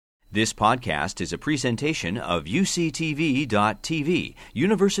This podcast is a presentation of UCTV.tv,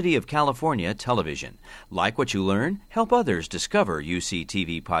 University of California Television. Like what you learn? Help others discover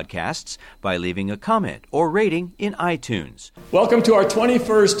UCTV podcasts by leaving a comment or rating in iTunes. Welcome to our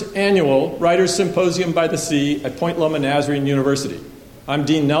 21st annual Writers' Symposium by the Sea at Point Loma Nazarene University. I'm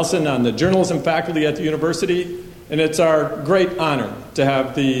Dean Nelson on the journalism faculty at the university, and it's our great honor to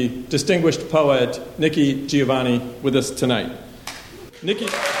have the distinguished poet Nikki Giovanni with us tonight. Nikki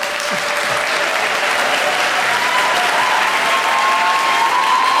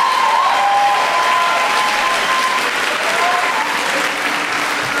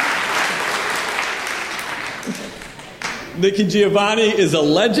Giovanni is a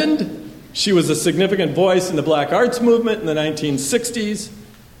legend. She was a significant voice in the Black Arts Movement in the 1960s,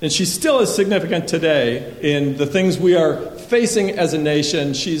 and she's still as significant today in the things we are facing as a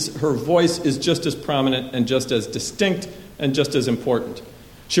nation. Her voice is just as prominent and just as distinct and just as important.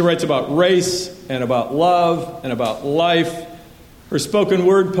 She writes about race and about love and about life. Her spoken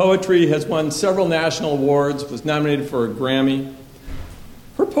word poetry has won several national awards, was nominated for a Grammy.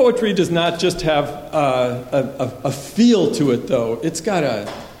 Her poetry does not just have a feel to it, though. It's got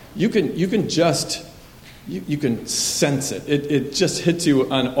you can sense it. It just hits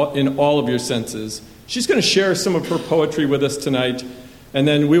you in all of your senses. She's going to share some of her poetry with us tonight, and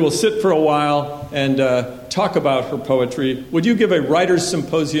then we will sit for a while and talk about her poetry. Would you give a Writers'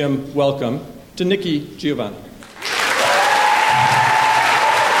 Symposium welcome to Nikki Giovanni?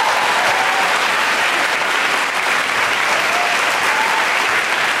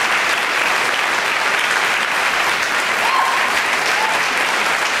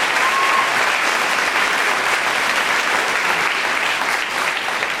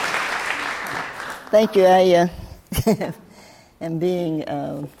 Thank you. I am being,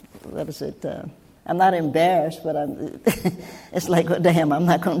 I'm not embarrassed, but it's like, well, damn, I'm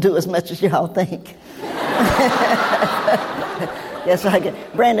not going to do as much as y'all think. Yes,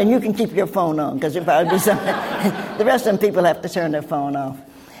 Brandon, you can keep your phone on, because it'll probably be something. The rest of them people have to turn their phone off.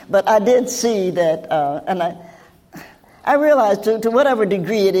 But I did see that, and I realized to whatever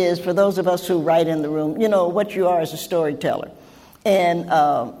degree it is, for those of us who write in the room, what you are is a storyteller. And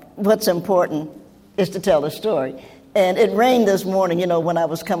what's important is to tell a story. And it rained this morning, when I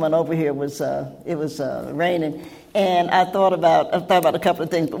was coming over here, it was raining. And I thought about a couple of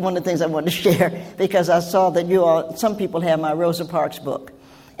things, but one of the things I wanted to share, because I saw that some people have my Rosa Parks book.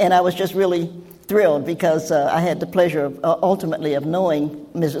 And I was just really thrilled because I had the pleasure ultimately of knowing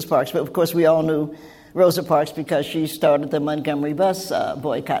Mrs. Parks. But of course, we all knew Rosa Parks because she started the Montgomery bus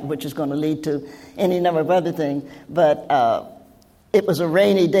boycott, which is going to lead to any number of other things. But it was a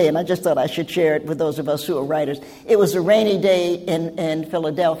rainy day, and I just thought I should share it with those of us who are writers. It was a rainy day in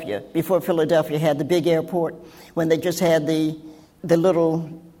Philadelphia, before Philadelphia had the big airport, when they just had the little,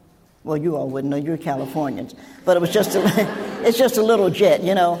 well, you all wouldn't know, you're Californians, but it was it's just a little jet,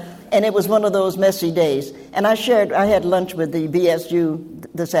 and it was one of those messy days. And I had lunch with the BSU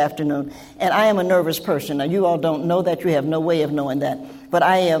this afternoon, and I am a nervous person. Now, you all don't know that, you have no way of knowing that, but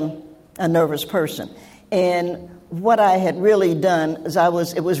I am a nervous person. And what I had really done is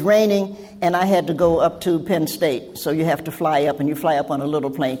it was raining, and I had to go up to Penn State. So you have to fly up, and you fly up on a little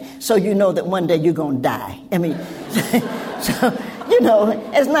plane. So you know that one day you're going to die. I mean, so,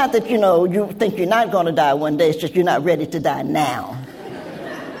 it's not that, you think you're not going to die one day. It's just you're not ready to die now.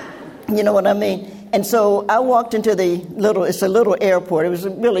 You know what I mean? And so I walked into it's a little airport. It was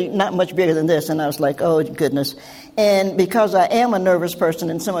really not much bigger than this. And I was like, oh, goodness. And because I am a nervous person,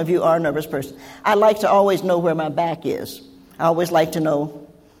 and some of you are a nervous person, I like to always know where my back is. I always like to know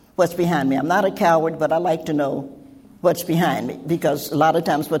what's behind me. I'm not a coward, but I like to know what's behind me, because a lot of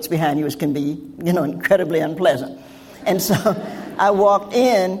times what's behind you can be, incredibly unpleasant. And so I walked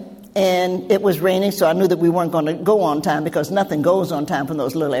in, and it was raining, so I knew that we weren't going to go on time, because nothing goes on time from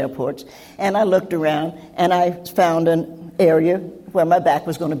those little airports. And I looked around, and I found an area where my back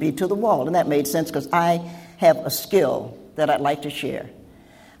was going to be to the wall. And that made sense, because I have a skill that I'd like to share.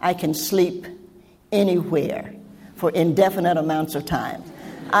 I can sleep anywhere for indefinite amounts of time.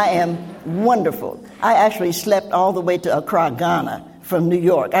 I am wonderful. I actually slept all the way to Accra, Ghana, from New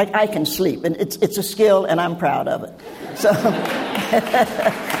York. I can sleep, and it's a skill, and I'm proud of it. So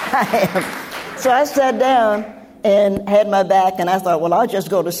I am. So I sat down and had my back, and I thought, well, I'll just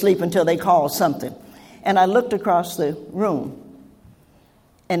go to sleep until they call something. And I looked across the room,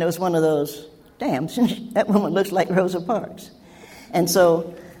 and it was one of those, damn, that woman looks like Rosa Parks. And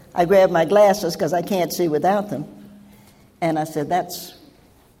so I grabbed my glasses, because I can't see without them, and I said, that's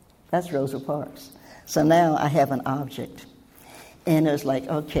Rosa Parks. So now I have an object. And it was like,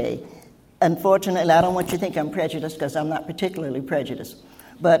 okay. Unfortunately, I don't want you to think I'm prejudiced, because I'm not particularly prejudiced.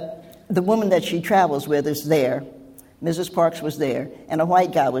 But the woman that she travels with is there. Mrs. Parks was there, and a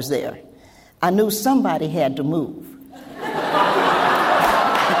white guy was there. I knew somebody had to move.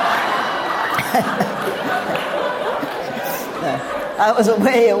 I was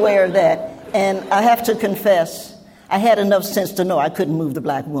way aware of that. And I have to confess, I had enough sense to know I couldn't move the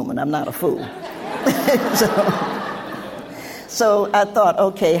black woman. I'm not a fool. So I thought,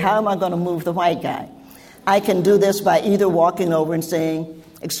 okay, how am I going to move the white guy? I can do this by either walking over and saying,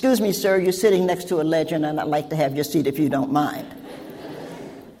 "Excuse me, sir, you're sitting next to a legend, and I'd like to have your seat if you don't mind."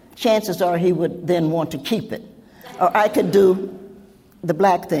 Chances are he would then want to keep it. Or I could do the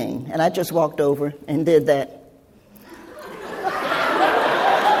black thing, and I just walked over and did that.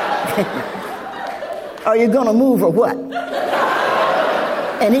 Are you going to move or what?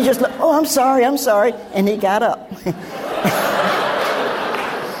 And he just looked, "Oh, I'm sorry. And he got up.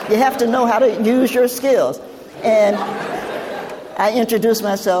 You have to know how to use your skills. And I introduced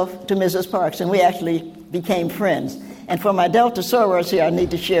myself to Mrs. Parks, and we actually became friends. And for my Delta sorors here, I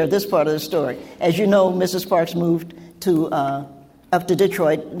need to share this part of the story. As you know, Mrs. Parks moved up to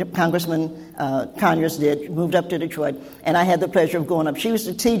Detroit. Congressman Conyers moved up to Detroit, and I had the pleasure of going up. She was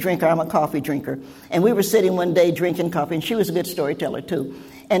a tea drinker, I'm a coffee drinker. And we were sitting one day drinking coffee, and she was a good storyteller too.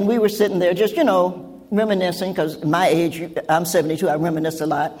 And we were sitting there just, reminiscing, because my age, I'm 72, I reminisce a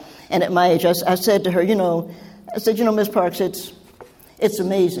lot. And at my age, I said to her, Miss Parks, it's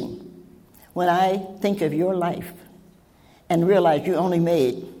amazing when I think of your life and realize you only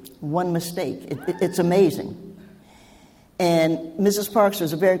made one mistake. It's amazing. And Mrs. Parks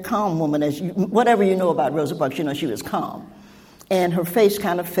was a very calm woman. Whatever you know about Rosa Parks, she was calm. And her face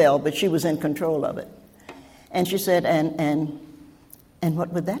kind of fell, but she was in control of it. And she said, and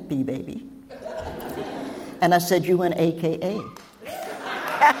what would that be, baby? And I said, "You went AKA."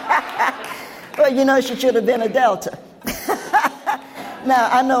 Well, she should have been a Delta. Now,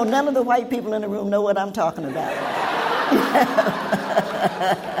 I know none of the white people in the room know what I'm talking about.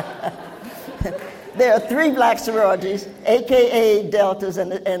 There are 3 black sororities, AKA Deltas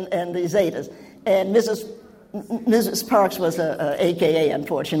and the Zetas. And Mrs. Parks was a AKA,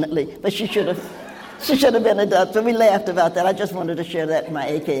 unfortunately, but she should have been a Delta. So we laughed about that. I just wanted to share that with my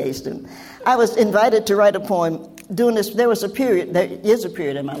AKA student. I was invited to write a poem doing this. There is a period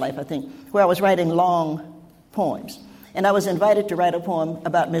in my life, I think, where I was writing long poems. And I was invited to write a poem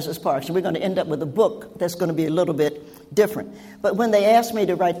about Mrs. Parks. And we're going to end up with a book that's going to be a little bit different. But when they asked me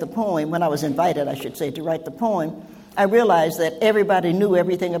to write the poem, when I was invited, I should say, to write the poem, I realized that everybody knew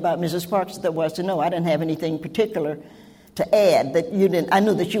everything about Mrs. Parks there was to know. I didn't have anything particular to add that you didn't. I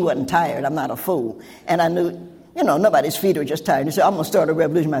knew that you wasn't tired. I'm not a fool. And I knew, nobody's feet are just tired. You say, "I'm going to start a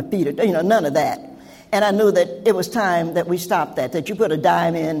revolution, my feet are," none of that. And I knew that it was time that we stopped that you put a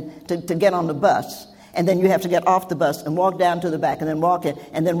dime in to get on the bus. And then you have to get off the bus and walk down to the back and then walk in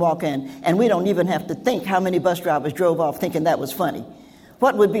and then walk in. And we don't even have to think how many bus drivers drove off thinking that was funny.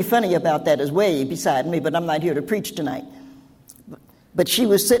 What would be funny about that is way beside me, but I'm not here to preach tonight. But she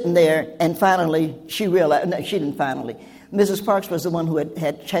was sitting there, and finally she realized, no, she didn't finally. Mrs. Parks was the one who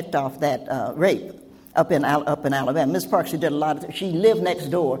had checked off that rape up in Alabama. Mrs. Parks, who did a lot of, she lived next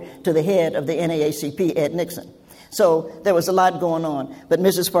door to the head of the NAACP, Ed Nixon. So there was a lot going on, but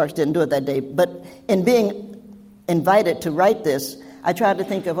Mrs. Parks didn't do it that day. But in being invited to write this, I tried to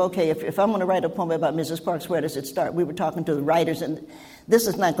think of, okay, if I'm going to write a poem about Mrs. Parks, where does it start? We were talking to the writers, and this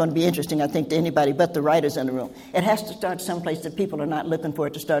is not going to be interesting, I think, to anybody but the writers in the room. It has to start someplace that people are not looking for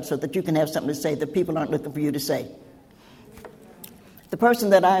it to start, so that you can have something to say that people aren't looking for you to say. The person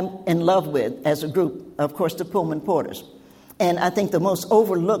that I'm in love with as a group, of course, the Pullman Porters. And I think the most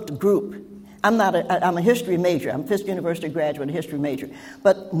overlooked group, I'm a history major. I'm a Fisk University graduate, a history major.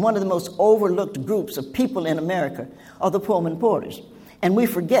 But one of the most overlooked groups of people in America are the Pullman Porters. And we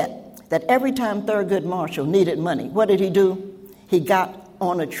forget that every time Thurgood Marshall needed money, what did he do? He got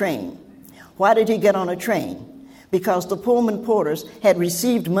on a train. Why did he get on a train? Because the Pullman Porters had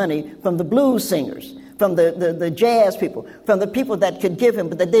received money from the blues singers, from the jazz people, from the people that could give him,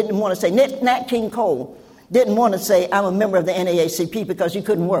 but they didn't want to say. Nat King Cole didn't want to say, "I'm a member of the NAACP," because he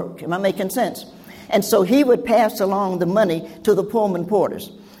couldn't work. Am I making sense? And so he would pass along the money to the Pullman Porters.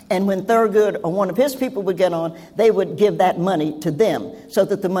 And when Thurgood or one of his people would get on, they would give that money to them so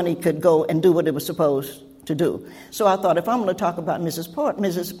that the money could go and do what it was supposed to do. So I thought, if I'm going to talk about Mrs.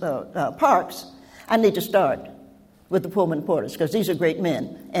 Parks, I need to start with the Pullman Porters, because these are great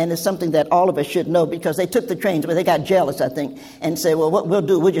men. And it's something that all of us should know, because they took the trains away. They got jealous, I think, and said, well, what we'll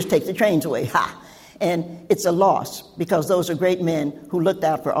do, we'll just take the trains away. Ha! And it's a loss, because those are great men who looked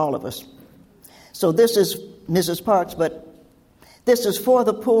out for all of us. So this is Mrs. Parks, but this is for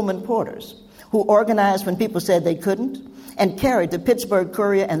the Pullman Porters, who organized when people said they couldn't, and carried the Pittsburgh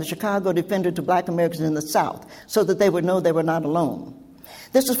Courier and the Chicago Defender to black Americans in the South so that they would know they were not alone.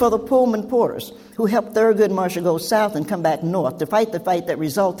 This is for the Pullman porters who helped Thurgood Marshall go south and come back north to fight the fight that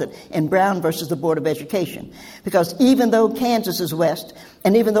resulted in Brown versus the Board of Education. Because even though Kansas is west,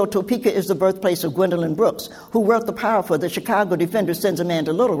 and even though Topeka is the birthplace of Gwendolyn Brooks, who wrote the powerful The Chicago Defender Sends a Man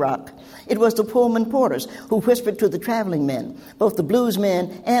to Little Rock, it was the Pullman porters who whispered to the traveling men, both the blues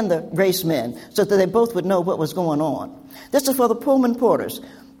men and the race men, so that they both would know what was going on. This is for the Pullman porters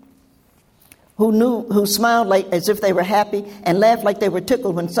who smiled like as if they were happy and laughed like they were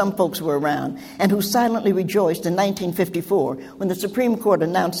tickled when some folks were around, and who silently rejoiced in 1954 when the Supreme Court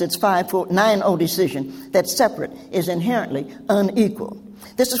announced its 9-0 decision that separate is inherently unequal.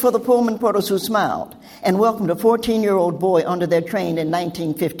 This is for the Pullman porters who smiled and welcomed a 14-year-old boy onto their train in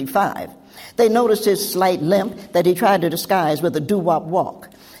 1955. They noticed his slight limp that he tried to disguise with a doo-wop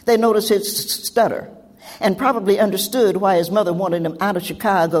walk. They noticed his stutter, and probably understood why his mother wanted him out of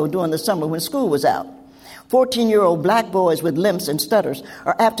Chicago during the summer when school was out. 14-year-old black boys with limps and stutters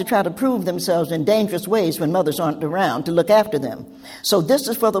are apt to try to prove themselves in dangerous ways when mothers aren't around to look after them. So this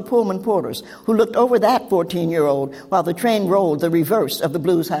is for the Pullman porters who looked over that 14-year-old while the train rolled the reverse of the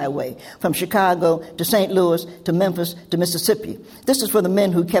Blues Highway from Chicago to St. Louis to Memphis to Mississippi. This is for the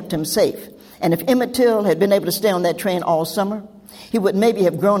men who kept him safe. And if Emmett Till had been able to stay on that train all summer, he would maybe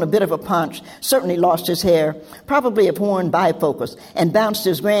have grown a bit of a paunch, certainly lost his hair, probably have worn bifocals, and bounced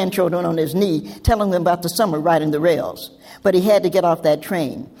his grandchildren on his knee, telling them about the summer riding the rails. But he had to get off that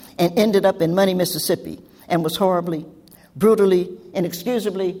train and ended up in Money, Mississippi, and was horribly, brutally,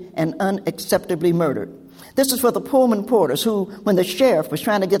 inexcusably, and unacceptably murdered. This is for the Pullman porters who, when the sheriff was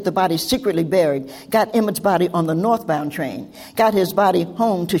trying to get the body secretly buried, got Emmett's body on the northbound train, got his body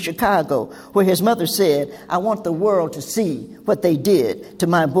home to Chicago, where his mother said, "I want the world to see what they did to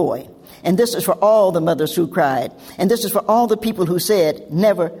my boy." And this is for all the mothers who cried. And this is for all the people who said,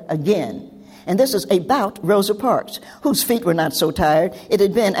 "Never again." And this is about Rosa Parks, whose feet were not so tired. It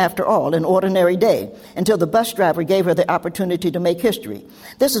had been, after all, an ordinary day, until the bus driver gave her the opportunity to make history.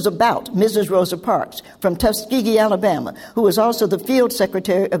 This is about Mrs. Rosa Parks from Tuskegee, Alabama, who was also the field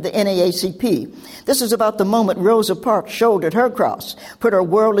secretary of the NAACP. This is about the moment Rosa Parks shouldered her cross, put her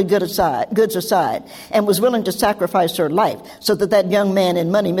worldly goods aside, and was willing to sacrifice her life so that that young man in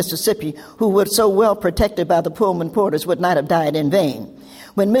Money, Mississippi, who was so well protected by the Pullman porters, would not have died in vain.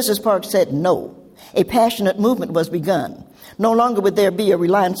 When Mrs. Parks said no, a passionate movement was begun. No longer would there be a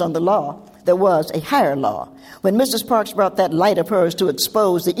reliance on the law. There was a higher law. When Mrs. Parks brought that light of hers to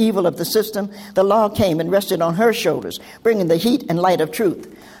expose the evil of the system, the law came and rested on her shoulders, bringing the heat and light of truth.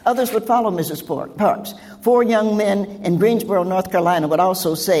 Others would follow Mrs. Parks. 4 young men in Greensboro, North Carolina would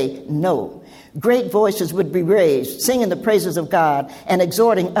also say no. Great voices would be raised, singing the praises of God and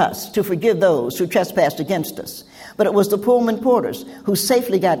exhorting us to forgive those who trespassed against us. But it was the Pullman porters who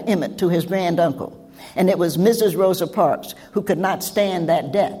safely got Emmett to his granduncle. And it was Mrs. Rosa Parks who could not stand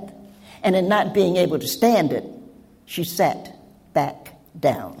that death. And in not being able to stand it, she sat back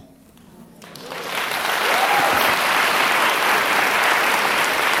down.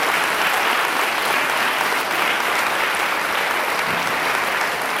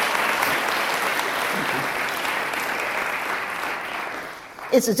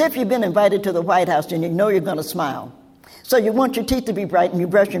 It's as if you've been invited to the White House and you know you're going to smile. So you want your teeth to be bright and you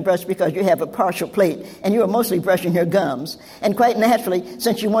brush and brush because you have a partial plate and you are mostly brushing your gums. And quite naturally,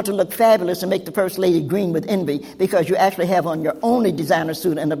 since you want to look fabulous and make the First Lady green with envy because you actually have on your only designer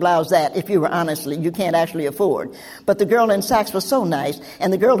suit and a blouse that, if you were honestly, you can't actually afford. But the girl in Saks was so nice,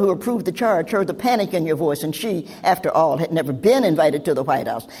 and the girl who approved the charge heard the panic in your voice, and she, after all, had never been invited to the White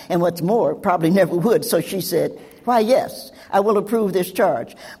House. And what's more, probably never would. So she said, "Why, yes, I will approve this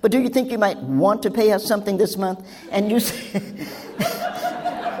charge. But do you think you might want to pay us something this month?" And you said,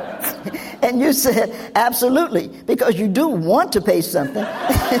 and you said, "Absolutely, because you do want to pay something."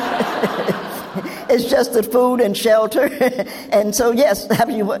 It's just that food and shelter. And so, yes,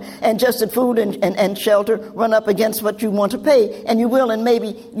 and just that food and shelter run up against what you want to pay. And you will, and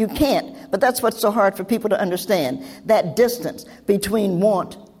maybe you can't. But that's what's so hard for people to understand, that distance between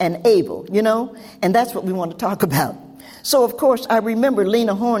want and able, you know? And that's what we want to talk about. So, of course, I remember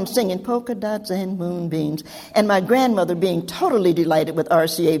Lena Horne singing Polka Dots and Moonbeams, and my grandmother being totally delighted with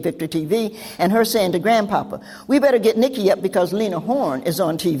RCA Victor TV, and her saying to Grandpapa, "We better get Nikki up because Lena Horne is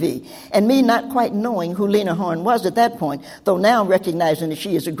on TV." And me not quite knowing who Lena Horne was at that point, though now recognizing that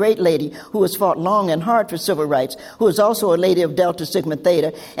she is a great lady who has fought long and hard for civil rights, who is also a lady of Delta Sigma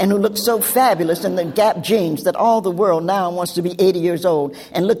Theta, and who looks so fabulous in the Gap jeans that all the world now wants to be 80 years old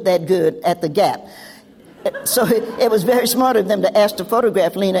and look that good at the Gap. So it was very smart of them to ask to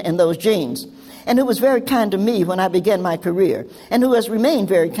photograph Lena in those jeans. and who was very kind to me when I began my career, and who has remained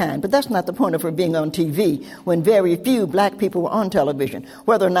very kind. But that's not the point of her being on TV when very few black people were on television,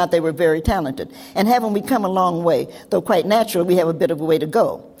 whether or not they were very talented. And haven't we come a long way? Though quite naturally, we have a bit of a way to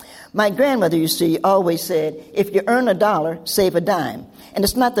go. My grandmother, you see, always said, if you earn $1, save a dime. And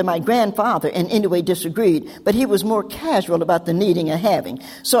it's not that my grandfather in any way disagreed, but he was more casual about the needing and having.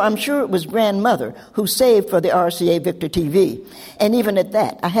 So I'm sure it was grandmother who saved for the RCA Victor TV. And even at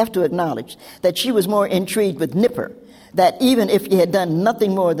that, I have to acknowledge that she was more intrigued with Nipper, that even if he had done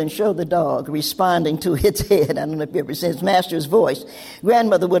nothing more than show the dog responding to its head, I don't know if you ever seen its master's voice,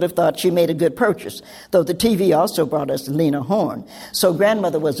 grandmother would have thought she made a good purchase, though the TV also brought us Lena Horne. So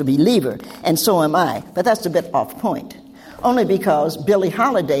grandmother was a believer, and so am I, but that's a bit off point. Only because Billie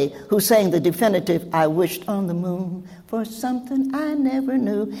Holiday, who sang the definitive, I wished on the moon for something I never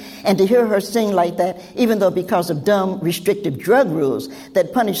knew, and to hear her sing like that, even though because of dumb, restrictive drug rules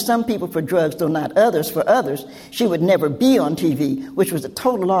that punish some people for drugs, though not others for others, she would never be on TV, which was a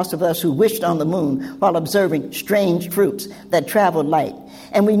total loss of us who wished on the moon while observing strange fruits that traveled light.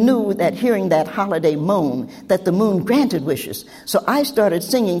 And we knew that hearing that Holiday moan, that the moon granted wishes. So I started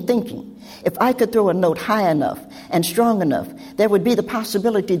singing thinking, if I could throw a note high enough and strong enough, there would be the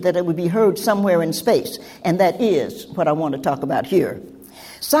possibility that it would be heard somewhere in space. And that is what I want to talk about here.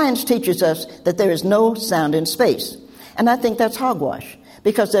 Science teaches us that there is no sound in space. And I think that's hogwash.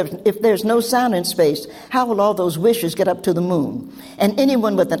 Because if there's no sound in space, how will all those wishes get up to the moon? And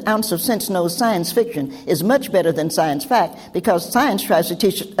anyone with an ounce of sense knows science fiction is much better than science fact, because science tries to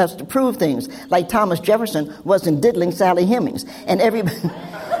teach us to prove things, like Thomas Jefferson wasn't diddling Sally Hemings. And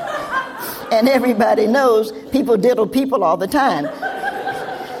everybody knows people diddle people all the time,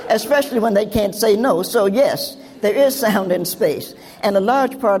 especially when they can't say no. So yes, there is sound in space. And a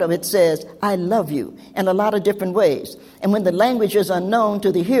large part of it says, I love you, in a lot of different ways. And when the language is unknown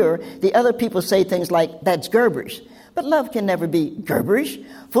to the hearer, the other people say things like, that's Gerberish. But love can never be Gerberish.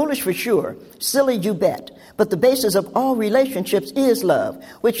 Foolish for sure. Silly, you bet. But the basis of all relationships is love,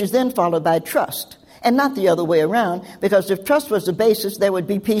 which is then followed by trust. And not the other way around, because if trust was the basis, there would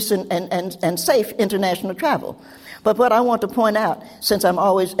be peace and safe international travel. But what I want to point out, since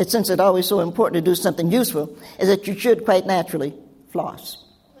it's always so important to do something useful, is that you should quite naturally floss.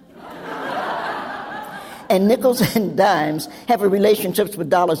 And nickels and dimes have a relationship with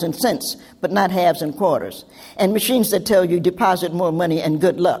dollars and cents, but not halves and quarters. And machines that tell you deposit more money and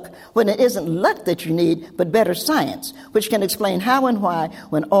good luck, when it isn't luck that you need, but better science, which can explain how and why,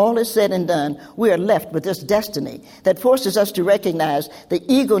 when all is said and done, we are left with this destiny that forces us to recognize the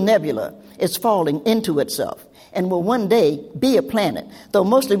ego nebula is falling into itself and will one day be a planet, though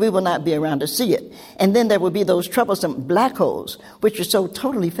mostly we will not be around to see it. And then there will be those troublesome black holes, which are so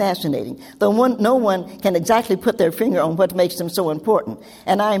totally fascinating, though no one can exactly put their finger on what makes them so important.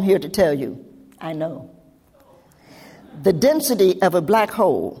 And I am here to tell you, I know. The density of a black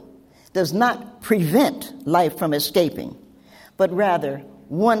hole does not prevent life from escaping, but rather,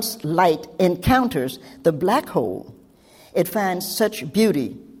 once light encounters the black hole, it finds such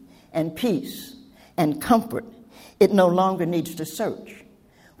beauty and peace and comfort, it no longer needs to search,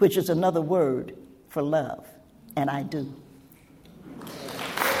 which is another word for love. And I do.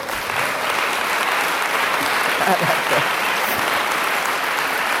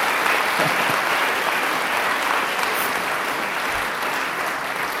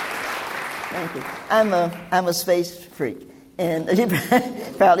 Thank you. I'm a space freak, and you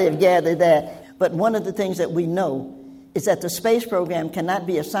probably have gathered that. But one of the things that we know is that the space program cannot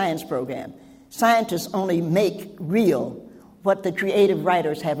be a science program. Scientists only make real what the creative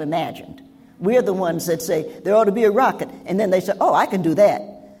writers have imagined. We're the ones that say, there ought to be a rocket, and then they say, oh, I can do that.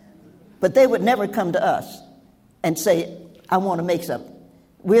 But they would never come to us and say, I want to make something.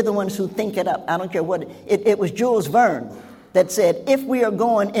 We're the ones who think it up. I don't care what. It was Jules Verne that said, if we are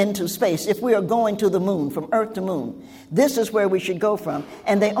going into space, if we are going to the moon, from Earth to moon, this is where we should go from.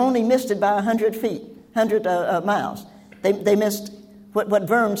 And they only missed it by 100 miles. They missed what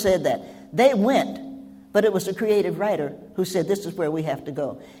Verne said that. They went, but it was a creative writer who said, this is where we have to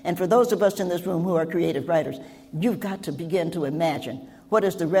go. And for those of us in this room who are creative writers, you've got to begin to imagine what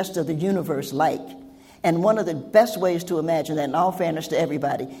is the rest of the universe like. And one of the best ways to imagine that, in all fairness to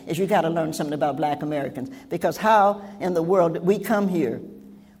everybody, is you got to learn something about black Americans. Because how in the world did we come here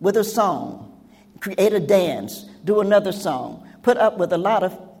with a song, create a dance, do another song, put up with a lot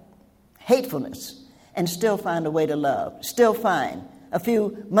of hatefulness, and still find a way to love? Still find, a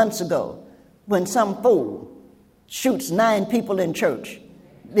few months ago, when some fool shoots 9 people in church,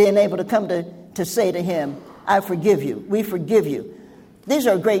 being able to come to say to him, I forgive you, we forgive you. These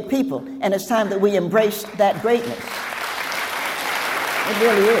are great people, and it's time that we embrace that greatness. It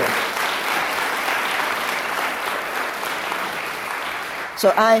really is. So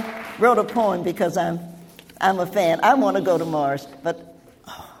I wrote a poem because I'm a fan. I want to go to Mars, but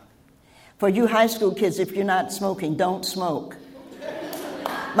for you high school kids, if you're not smoking, don't smoke.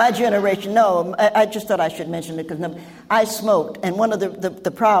 My generation, no, I just thought I should mention it because I smoked, and one of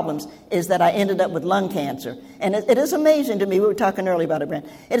the problems is that I ended up with lung cancer. And it is amazing to me, we were talking earlier about it, Brent,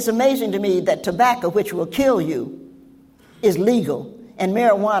 it is amazing to me that tobacco, which will kill you, is legal, and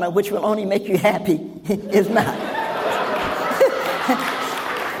marijuana, which will only make you happy, is not.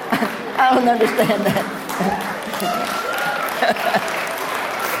 I don't understand that.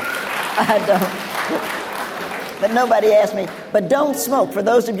 I don't. But nobody asked me. But don't smoke, for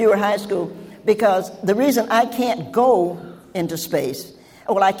those of you who are high school, because the reason I can't go into space,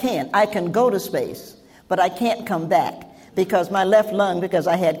 well, I can. I can go to space, but I can't come back because my left lung, because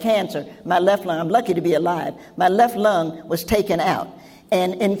I had cancer, my left lung, I'm lucky to be alive, my left lung was taken out.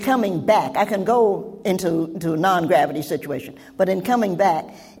 And in coming back, I can go into a non-gravity situation, but in coming back,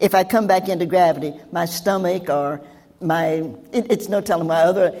 if I come back into gravity, my stomach or it's no telling, my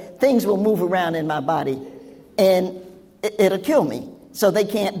other things will move around in my body. And it'll kill me. So they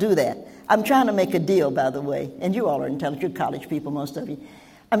can't do that. I'm trying to make a deal, by the way, and you all are intelligent, you're college people, most of you.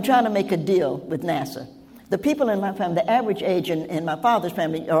 I'm trying to make a deal with NASA. The people in my family, the average age in my father's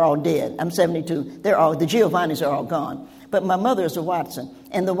family are all dead. I'm 72. The Giovannis are all gone. But my mother is a Watson,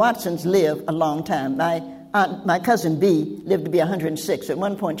 and the Watsons live a long time. My cousin B lived to be 106. At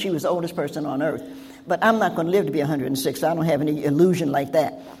one point, she was the oldest person on Earth. But I'm not going to live to be 106, so I don't have any illusion like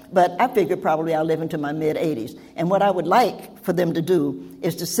that. But I figure probably I'll live into my mid-80s. And what I would like for them to do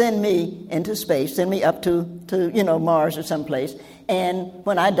is to send me into space, send me up to Mars or someplace, and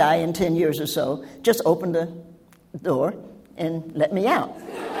when I die in 10 years or so, just open the door and let me out.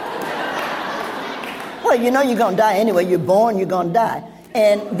 Well, you're going to die anyway. You're born, you're going to die.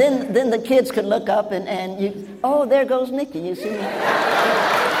 And then the kids could look up and you, oh, there goes Nikki, you see me?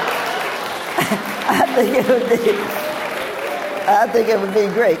 I think it would be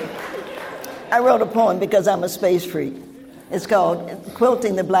great. I wrote a poem because I'm a space freak. It's called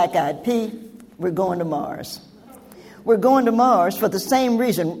Quilting the Black-Eyed Pea. We're going to Mars. We're going to Mars for the same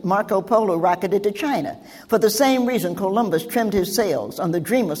reason Marco Polo rocketed to China, for the same reason Columbus trimmed his sails on the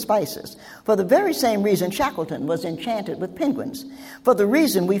Dream of Spices, for the very same reason Shackleton was enchanted with penguins, for the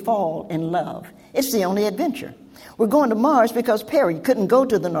reason we fall in love. It's the only adventure. We're going to Mars because Perry couldn't go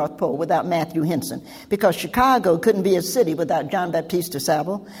to the North Pole without Matthew Henson, because Chicago couldn't be a city without John Baptiste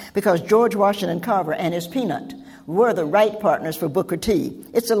DeSalvo, because George Washington Carver and his peanut were the right partners for Booker T.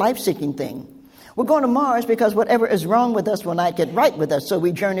 It's a life-seeking thing. We're going to Mars because whatever is wrong with us will not get right with us, so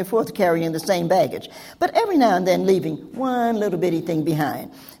we journey forth carrying the same baggage, but every now and then leaving one little bitty thing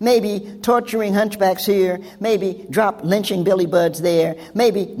behind. Maybe torturing hunchbacks here, maybe drop lynching Billy Buds there,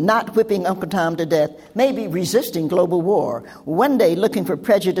 maybe not whipping Uncle Tom to death, maybe resisting global war, one day looking for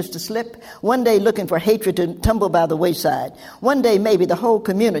prejudice to slip, one day looking for hatred to tumble by the wayside, one day maybe the whole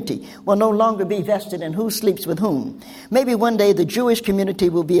community will no longer be vested in who sleeps with whom. Maybe one day the Jewish community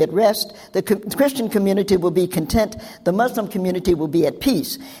will be at rest, the Christian community will be content, the Muslim community will be at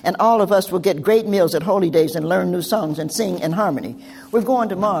peace, and all of us will get great meals at holy days and learn new songs and sing in harmony. We're going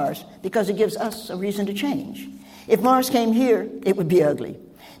to Mars because it gives us a reason to change. If Mars came here, it would be ugly.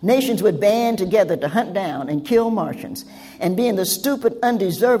 Nations would band together to hunt down and kill Martians. And being the stupid,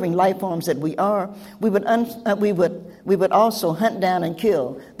 undeserving life forms that we are, we would also hunt down and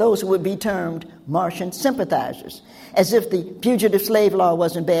kill those who would be termed Martian sympathizers. As if the fugitive slave law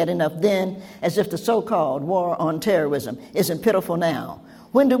wasn't bad enough then, as if the so-called war on terrorism isn't pitiful now.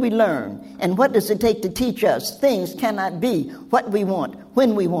 When do we learn? And what does it take to teach us things cannot be what we want,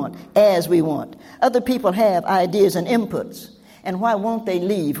 when we want, as we want? Other people have ideas and inputs. And why won't they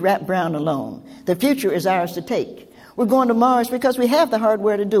leave Rap Brown alone? The future is ours to take. We're going to Mars because we have the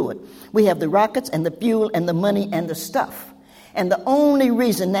hardware to do it. We have the rockets and the fuel and the money and the stuff. And the only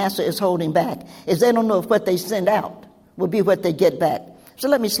reason NASA is holding back is they don't know if what they send out will be what they get back. So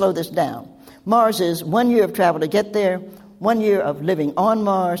let me slow this down. Mars is 1 year of travel to get there, 1 year of living on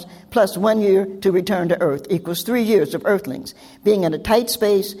Mars, plus 1 year to return to Earth equals 3 years of Earthlings, being in a tight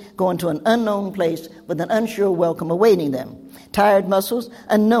space, going to an unknown place with an unsure welcome awaiting them. Tired muscles,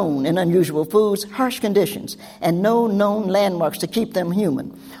 unknown and unusual foods, harsh conditions, and no known landmarks to keep them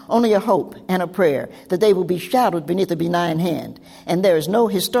human. Only a hope and a prayer that they will be shadowed beneath a benign hand. And there is no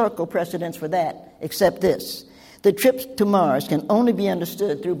historical precedence for that except this. The trip to Mars can only be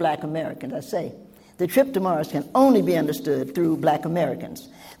understood through black Americans, I say. The trip to Mars can only be understood through black Americans.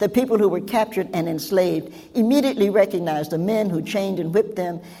 The people who were captured and enslaved immediately recognized the men who chained and whipped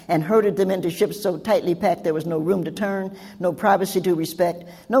them and herded them into ships so tightly packed there was no room to turn, no privacy to respect,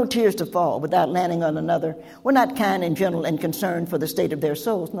 no tears to fall without landing on another, were not kind and gentle and concerned for the state of their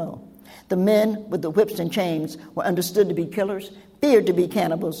souls, no. The men with the whips and chains were understood to be killers, feared to be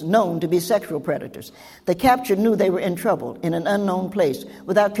cannibals, known to be sexual predators. The captured knew they were in trouble in an unknown place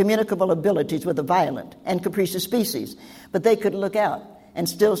without communicable abilities with a violent and capricious species, but they could look out and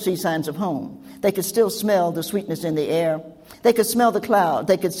still see signs of home. They could still smell the sweetness in the air. They could smell the clouds.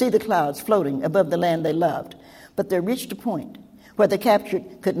 They could see the clouds floating above the land they loved. But they reached a point where the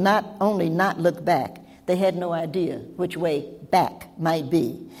captured could not only not look back, they had no idea which way back might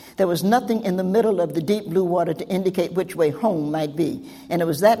be. There was nothing in the middle of the deep blue water to indicate which way home might be. And it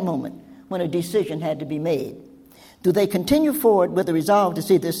was that moment when a decision had to be made. Do they continue forward with the resolve to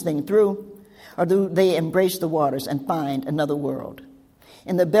see this thing through, or do they embrace the waters and find another world?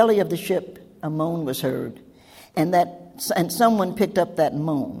 In the belly of the ship, a moan was heard, and someone picked up that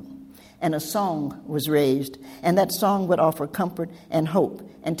moan, and a song was raised, and that song would offer comfort and hope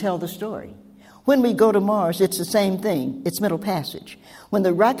and tell the story. When we go to Mars, it's the same thing. It's Middle Passage. When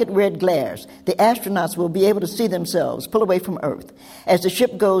the rocket red glares, the astronauts will be able to see themselves pull away from Earth. As the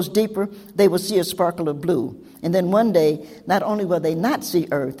ship goes deeper, they will see a sparkle of blue. And then one day, not only will they not see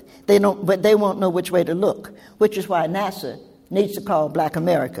Earth, but they won't know which way to look, which is why NASA needs to call Black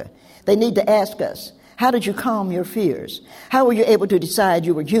America. They need to ask us, how did you calm your fears? How were you able to decide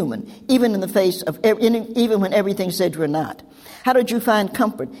you were human, even in the face of even when everything said you were not? How did you find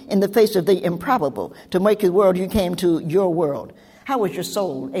comfort in the face of the improbable to make the world you came to your world? How was your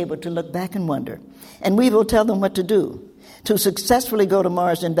soul able to look back and wonder? And we will tell them what to do. To successfully go to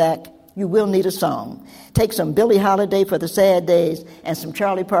Mars and back, you will need a song. Take some Billie Holiday for the sad days and some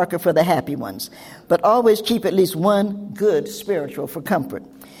Charlie Parker for the happy ones. But always keep at least one good spiritual for comfort.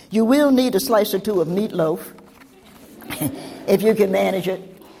 You will need a slice or two of meatloaf, if you can manage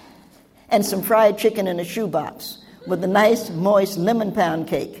it, and some fried chicken in a shoebox with a nice, moist lemon pound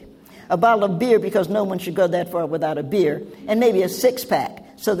cake, a bottle of beer because no one should go that far without a beer, and maybe a six-pack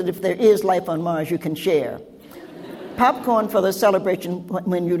so that if there is life on Mars, you can share. Popcorn for the celebration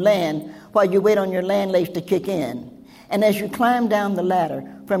when you land while you wait on your landlady to kick in. And as you climb down the ladder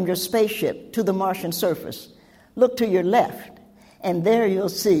from your spaceship to the Martian surface, look to your left, and there you'll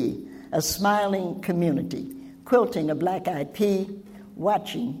see a smiling community quilting a black-eyed pea,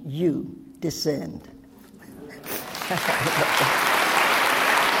 watching you descend.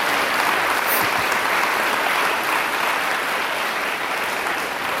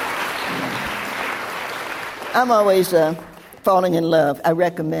 I'm always falling in love. I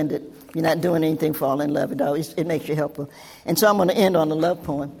recommend it. You're not doing anything, fall in love. It makes you helpful. And so I'm going to end on a love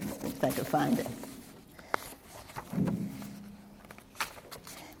poem, if I can find it.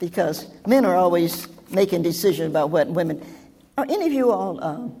 Because men are always making decisions about what women... Are any of you all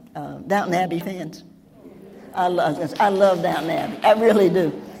Downton Abbey fans? I love Downton Abbey. I really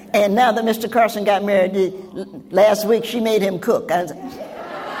do. And now that Mr. Carson got married last week, she made him cook.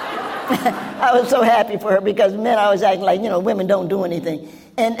 I was so happy for her because men always act like, women don't do anything.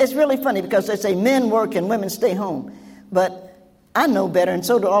 And it's really funny because they say men work and women stay home. But I know better, and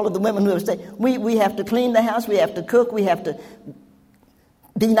so do all of the women who have stayed. We have to clean the house. We have to cook. We have to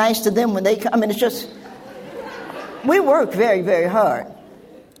be nice to them when they come. I mean, it's just, we work very, very hard.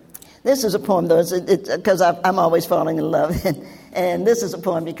 This is a poem, though, because I'm always falling in love. And this is a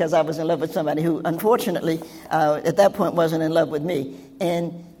poem because I was in love with somebody who, unfortunately, at that point wasn't in love with me.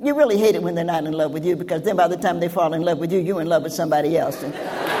 And you really hate it when they're not in love with you because then by the time they fall in love with you, you're in love with somebody else. And,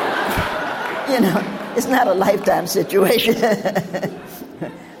 it's not a lifetime situation.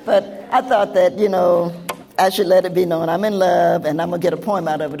 But I thought that, I should let it be known I'm in love and I'm going to get a poem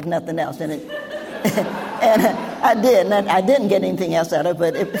out of it, if nothing else. And I did. And I didn't get anything else out of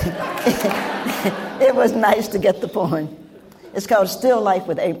it, but it was nice to get the poem. It's called Still Life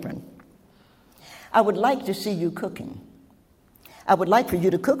with Apron. I would like to see you cooking. I would like for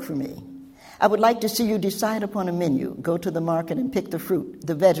you to cook for me. I would like to see you decide upon a menu, go to the market and pick the fruit,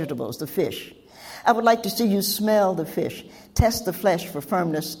 the vegetables, the fish. I would like to see you smell the fish, test the flesh for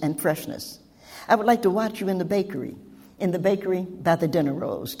firmness and freshness. I would like to watch you in the bakery by the dinner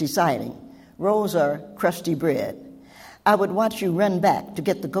rolls, deciding. Rolls are crusty bread. I would watch you run back to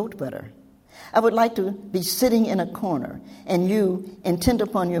get the goat butter. I would like to be sitting in a corner and you intent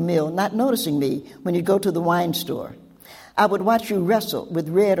upon your meal, not noticing me when you go to the wine store. I would watch you wrestle with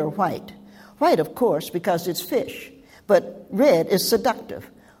red or white. White, of course, because it's fish, but red is seductive.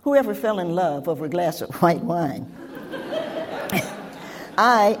 Whoever fell in love over a glass of white wine?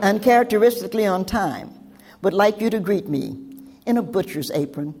 I, uncharacteristically on time, would like you to greet me in a butcher's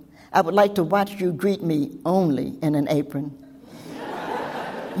apron. I would like to watch you greet me only in an apron.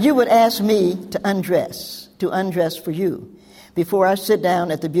 You would ask me to undress for you. Before I sit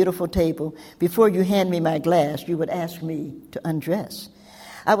down at the beautiful table, before you hand me my glass, you would ask me to undress.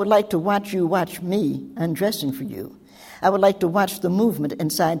 I would like to watch you watch me undressing for you. I would like to watch the movement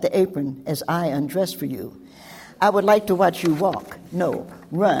inside the apron as I undress for you. I would like to watch you walk,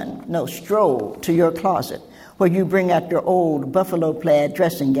 stroll to your closet, where you bring out your old buffalo plaid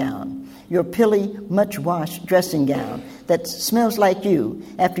dressing gown, your pilly, much-washed dressing gown that smells like you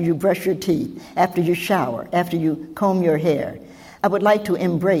after you brush your teeth, after you shower, after you comb your hair. I would like to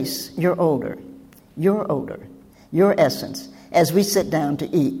embrace your odor, your essence, as we sit down to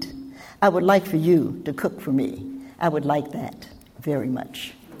eat. I would like for you to cook for me. I would like that very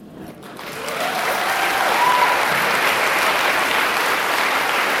much.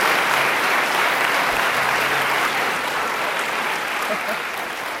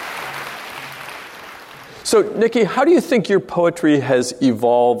 So, Nikki, how do you think your poetry has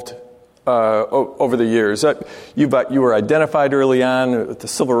evolved over the years? You were identified early on with the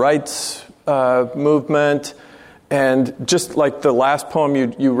civil rights movement, and just like the last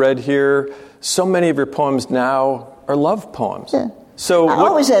poem you read here, so many of your poems now are love poems. Yeah. So I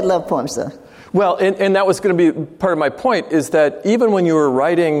always had love poems, though. Well, and that was going to be part of my point, is that even when you were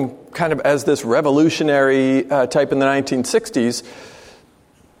writing kind of as this revolutionary type in the 1960s,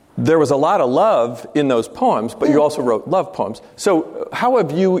 there was a lot of love in those poems, but you also wrote love poems. So how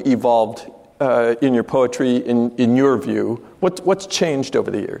have you evolved in your poetry, in your view? What's changed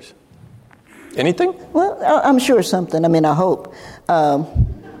over the years? Anything? Well, I'm sure something. I mean, I hope.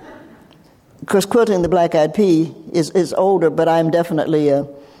 Because quilting the Black Eyed Pea is older, but I'm definitely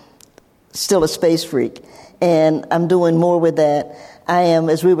still a space freak. And I'm doing more with that. I am,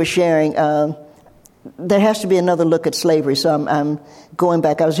 as we were sharing, there has to be another look at slavery. So I'm going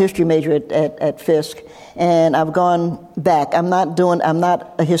back. I was a history major at Fisk, and I've gone back. I'm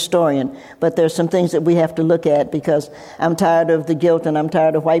not a historian, but there's some things that we have to look at, because I'm tired of the guilt, and I'm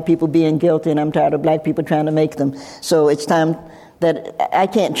tired of white people being guilty, and I'm tired of black people trying to make them. So it's time that I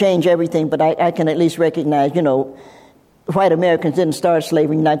can't change everything, but I can at least recognize, white Americans didn't start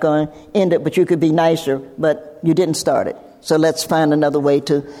slavery. You're not going to end it, but you could be nicer, but you didn't start it. So let's find another way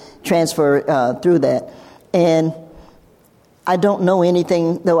to transfer through that. And I don't know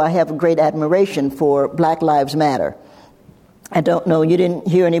anything, though I have a great admiration for Black Lives Matter. I don't know. You didn't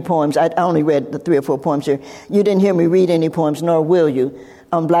hear any poems. I only read the 3 or 4 poems here. You didn't hear me read any poems, nor will you,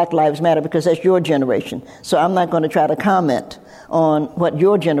 on Black Lives Matter, because that's your generation. So I'm not going to try to comment on what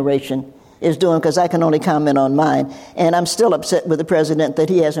your generation is doing, because I can only comment on mine. And I'm still upset with the president that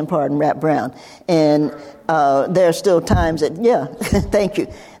he hasn't pardoned Rap Brown. And there are still times that, thank you.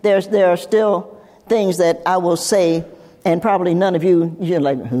 There are still things that I will say, and probably none of you're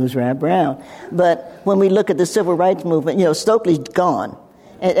like, who's Rap Brown? But when we look at the civil rights movement, Stokely's gone,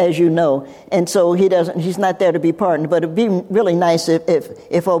 as you know. And so he's not there to be pardoned. But it'd be really nice if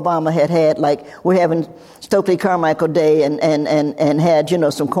Obama had like, we're having Stokely Carmichael Day and had,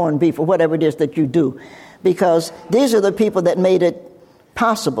 some corned beef or whatever it is that you do. Because these are the people that made it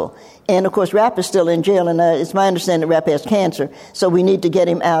possible. And, of course, Rap is still in jail, and it's my understanding that Rap has cancer. So we need to get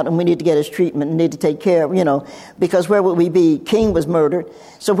him out, and we need to get his treatment, and need to take care of, because where would we be? King was murdered.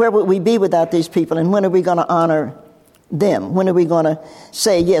 So where would we be without these people? And when are we going to honor them? When are we going to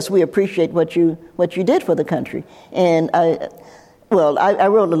say, yes, we appreciate what you did for the country? And I wrote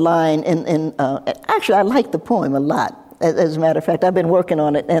a line actually, I like the poem a lot. As a matter of fact, I've been working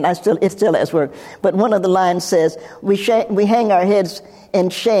on it, and it still has work. But one of the lines says, we hang our heads in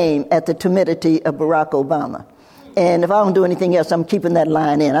shame at the timidity of Barack Obama. And if I don't do anything else, I'm keeping that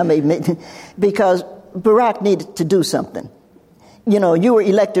line in. Because Barack needed to do something. You were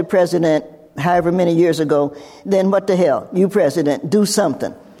elected president however many years ago, then what the hell? You president, do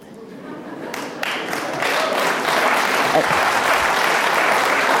something.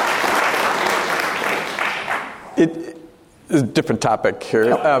 It's a different topic here.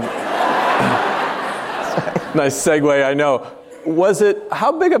 Nice segue, I know.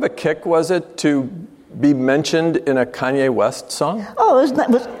 How big of a kick was it to be mentioned in a Kanye West song? Oh,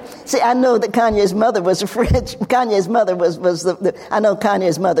 see, I know that Kanye's mother was a French. Kanye's mother was I know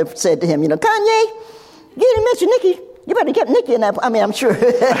Kanye's mother said to him, Kanye, you didn't mention Nicki. You better get Nicki in that. I mean, I'm sure.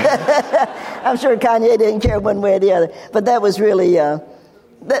 I'm sure Kanye didn't care one way or the other. But that was really that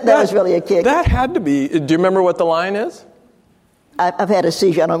was really a kick. That had to be. Do you remember what the line is? I've had a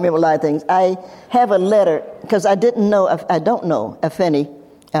seizure. I don't remember a lot of things. I have a letter, because I don't know Afeni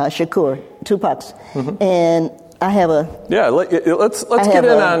Shakur, Tupac's. Mm-hmm. And I have a. Yeah, let's get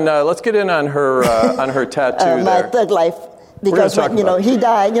in on her tattoo. My there. Thug Life, because when, he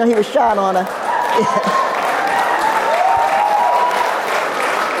died. He was shot on a.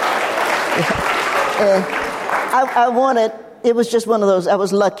 And I wanted. It was just one of those. I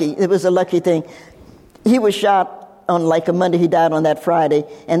was lucky. It was a lucky thing. He was shot on like a Monday. He died on that Friday,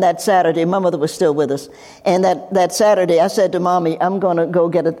 and that Saturday, my mother was still with us. And that Saturday, I said to Mommy, "I'm going to go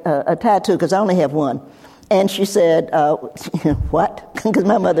get a tattoo because I only have one." And she said, "What?" Because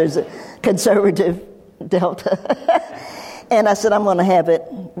my mother's a conservative Delta. And I said, "I'm going to have it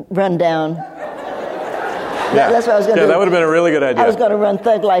run down." Yeah, that's what I was going to do. That would have been a really good idea. I was going to run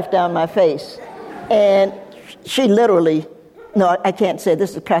Thug Life down my face, and she literally. No, I can't say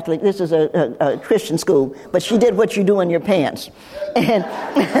this is Catholic. This is a Christian school. But she did what you do in your pants. And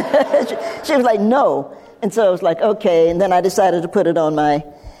she was like, no. And so I was like, okay. And then I decided to put it on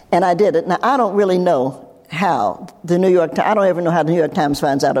and I did it. Now, I don't really know how the New York Times, I don't ever know how the New York Times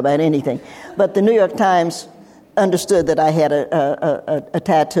finds out about anything. But the New York Times understood that I had a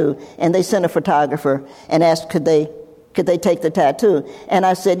tattoo. And they sent a photographer and asked, could they take the tattoo? And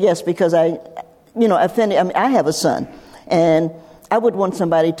I said yes, because I have a son. And I would want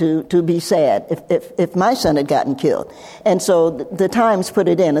somebody to be sad if my son had gotten killed. And so the Times put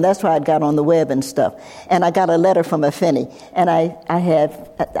it in, and that's why I got on the web and stuff. And I got a letter from Afeni, and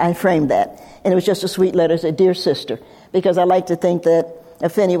I framed that. And it was just a sweet letter. It said, "Dear sister," because I like to think that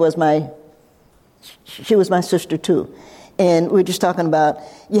Afeni was my sister too. And we're just talking about,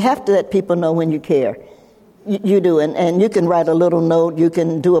 you have to let people know when you care. You do, and you can write a little note, you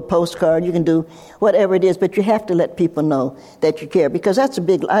can do a postcard, you can do whatever it is, but you have to let people know that you care, because that's a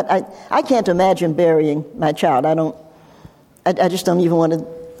big. I can't imagine burying my child. I just don't even want to.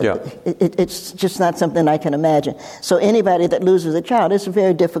 Yeah. It's just not something I can imagine. So anybody that loses a child, it's a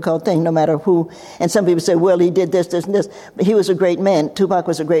very difficult thing, no matter who. And some people say, well, he did this, and this. But he was a great man. Tupac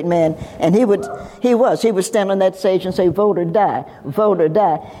was a great man. And he would stand on that stage and say, vote or die, vote or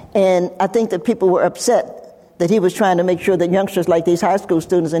die. And I think that people were upset that he was trying to make sure that youngsters like these high school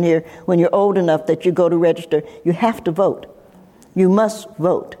students in here, when you're old enough that you go to register, you have to vote. You must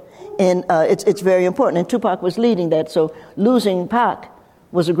vote. And it's very important. And Tupac was leading that. So losing Pac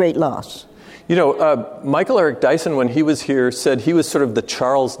was a great loss. Michael Eric Dyson, when he was here, said he was sort of the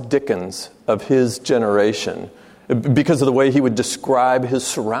Charles Dickens of his generation because of the way he would describe his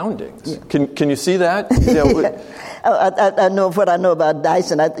surroundings. Yeah. Can you see that? I know what I know about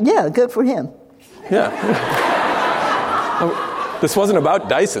Dyson. Good for him. Yeah. This wasn't about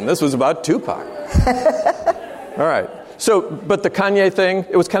Dyson. This was about Tupac. All right. So, but the Kanye thing,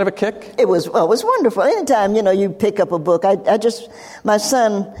 it was kind of a kick? It was wonderful. Anytime, you pick up a book, my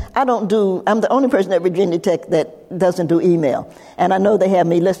son, I'm the only person at Virginia Tech that doesn't do email. And I know they have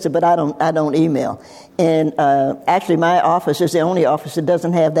me listed, but I don't email. And actually, my office is the only office that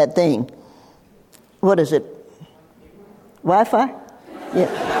doesn't have that thing. What is it? Wi-Fi?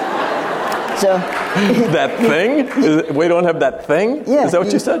 Yeah. So that thing? We don't have that thing? Yeah. Is that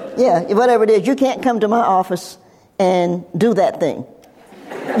what you said? Yeah, whatever it is. You can't come to my office and do that thing.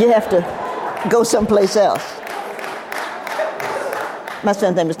 You have to go someplace else. My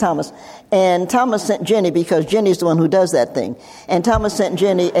son's name is Thomas. And Thomas sent Jenny, because Jenny's the one who does that thing. And Thomas sent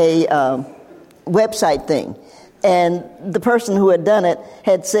Jenny a website thing. And the person who had done it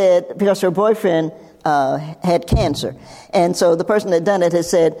had said, because her boyfriend had cancer. And so the person that had done it had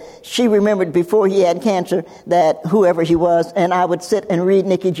said she remembered before he had cancer that whoever he was, and I would sit and read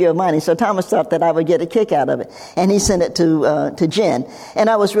Nikki Giovanni. So Thomas thought that I would get a kick out of it. And he sent it to Jen. And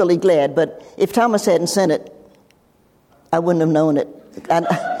I was really glad. But if Thomas hadn't sent it, I wouldn't have known it.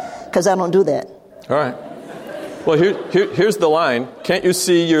 Because I don't do that. All right. Well, here's the line. Can't you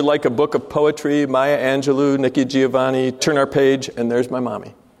see you're like a book of poetry, Maya Angelou, Nikki Giovanni, turn our page, and there's my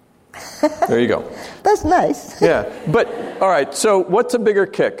mommy. There you go. That's nice. Yeah, but all right. So, what's a bigger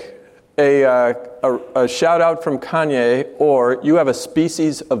kick? A shout out from Kanye, or you have a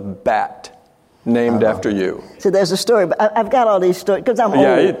species of bat named after you? So there's a story, but I've got all these stories because I'm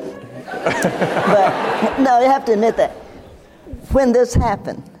old. But no, you have to admit that when this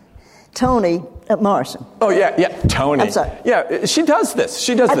happened, Toni Morrison. Oh yeah, Toni. I'm sorry. Yeah, she does this.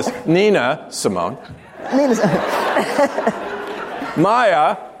 Nina Simone.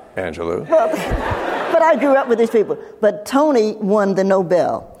 Maya Angelou. Well, but I grew up with these people. But Toni won the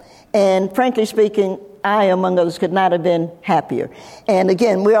Nobel. And frankly speaking, I, among others, could not have been happier. And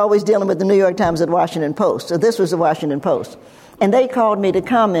again, we're always dealing with the New York Times and the Washington Post. So this was the Washington Post. And they called me to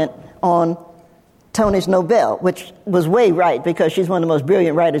comment on Tony's Nobel, which was way right because she's one of the most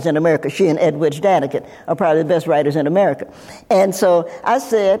brilliant writers in America. She and Edwidge Danica are probably the best writers in America. And so I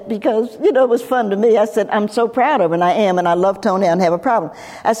said, because, it was fun to me, I said, I'm so proud of her, and I am, and I love Tony, I don't have a problem.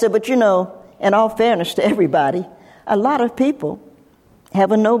 I said, but in all fairness to everybody, a lot of people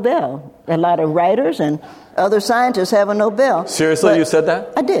have a Nobel. A lot of writers and other scientists have a Nobel. Seriously, you said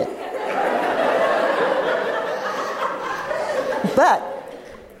that? I did. But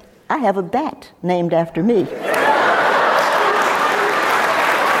I have a bat named after me.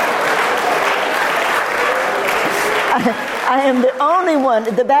 I am the only one.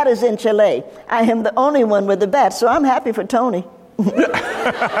 The bat is in Chile. I am the only one with the bat, so I'm happy for Tony.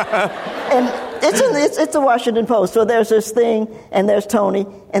 And it's the Washington Post. So there's this thing, and there's Tony,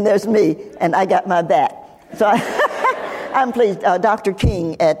 and there's me, and I got my bat. So I'm pleased. Dr.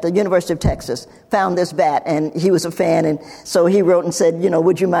 King at the University of Texas found this bat, and he was a fan, and so he wrote and said,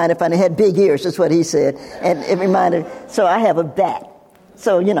 would you mind if I had big ears? That's what he said. And it reminded, so I have a bat.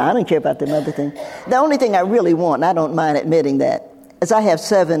 So, I don't care about the other thing. The only thing I really want, and I don't mind admitting that, is I have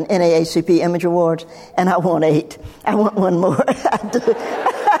 7 NAACP Image Awards, and I want 8. I want one more. I do.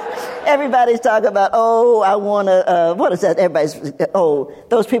 Everybody's talking about, I want to, what is that? Everybody's,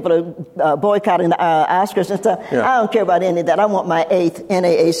 those people are boycotting the Oscars and stuff. Yeah. I don't care about any of that. I want my 8th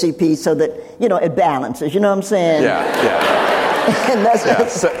NAACP so that, it balances. You know what I'm saying? Yeah. And that's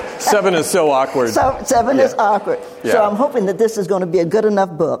 7 is so awkward. So 7 is awkward. Yeah. So I'm hoping that this is going to be a good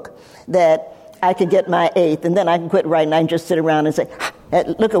enough book that I can get my 8th, and then I can quit writing. I can just sit around and say,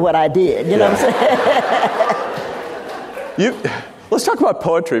 look at what I did. You know what I'm saying? Let's talk about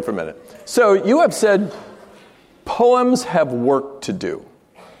poetry for a minute. So you have said poems have work to do.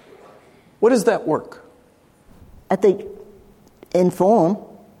 What is that work? I think inform.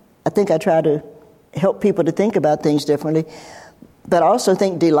 I think I try to help people to think about things differently. But I also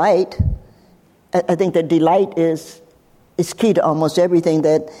think delight. I think that delight is key to almost everything,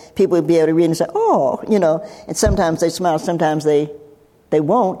 that people will be able to read and say, and sometimes they smile, sometimes they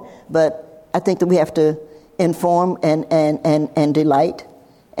won't. But I think that we have to inform and delight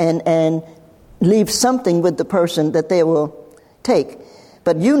and leave something with the person that they will take.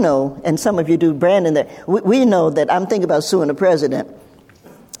 But and some of you do, Brandon, that we know that I'm thinking about suing the president.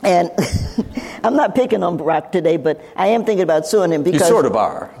 And I'm not picking on Barack today, but I am thinking about suing him because... You sort of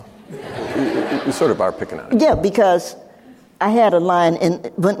are. You sort of are picking on him. Yeah, because I had a line,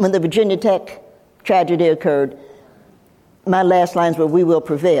 when the Virginia Tech tragedy occurred, my last lines were, "We will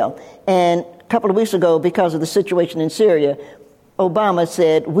prevail." And a couple of weeks ago, because of the situation in Syria, Obama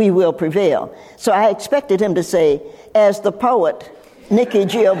said, "We will prevail." So I expected him to say, as the poet Nikki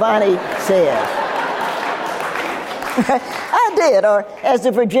Giovanni said. I did, or as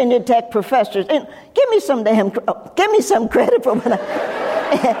the Virginia Tech professors. And give me some credit for what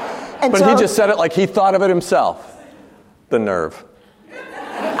But he just said it like he thought of it himself. The nerve.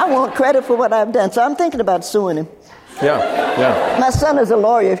 I want credit for what I've done, so I'm thinking about suing him. Yeah. My son is a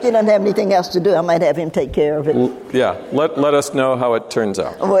lawyer. If he doesn't have anything else to do, I might have him take care of it. Yeah, let us know how it turns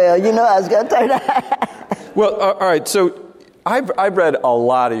out. Well, I was going to turn out. Well, all right, so I've read a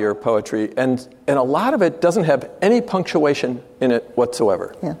lot of your poetry, and a lot of it doesn't have any punctuation in it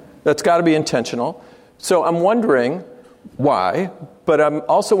whatsoever. Yeah. That's got to be intentional. So I'm wondering why, but I'm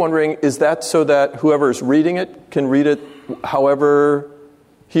also wondering, is that so that whoever's reading it can read it however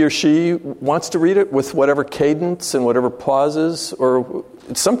he or she wants to read it, with whatever cadence and whatever pauses? Or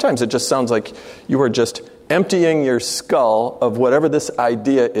sometimes it just sounds like you are just emptying your skull of whatever this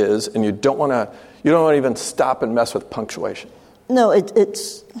idea is, and you don't want to even stop and mess with punctuation. No,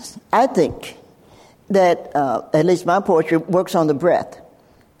 it's. I think that at least my poetry works on the breath,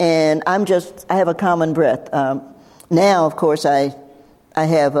 and I have a common breath. Now, of course, I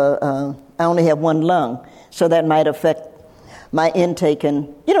only have one lung, so that might affect my intake.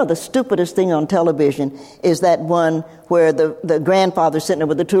 And the stupidest thing on television is that one where the grandfather's sitting there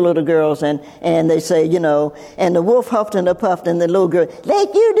with the 2 little girls, and they say, and the wolf huffed and puffed, and the little girl,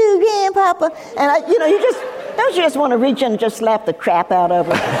 like you do, grandpapa. And you just want to reach in and just slap the crap out of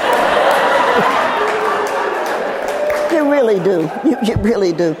her. You really do. You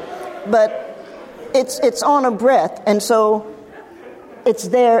really do. But it's on a breath, and so it's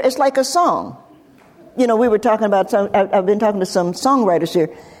there. It's like a song. We were talking about I've been talking to some songwriters here,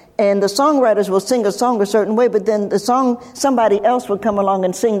 and the songwriters will sing a song a certain way, but then somebody else will come along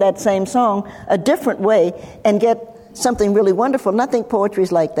and sing that same song a different way and get something really wonderful. And I think poetry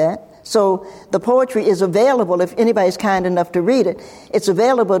is like that. So the poetry is available if anybody's kind enough to read it. It's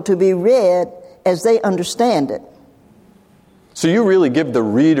available to be read as they understand it. So you really give the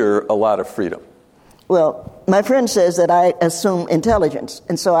reader a lot of freedom. Well, my friend says that I assume intelligence,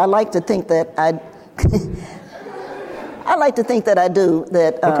 and so I like to think that I like to think that I do.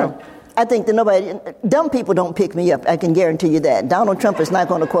 That Okay. I think that dumb people don't pick me up. I can guarantee you that. Donald Trump is not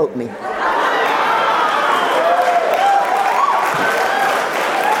going to quote me.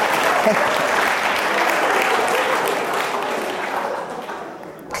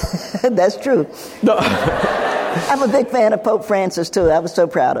 That's true. No. I'm a big fan of Pope Francis, too. I was so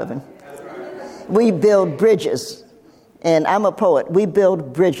proud of him. We build bridges. And I'm a poet. We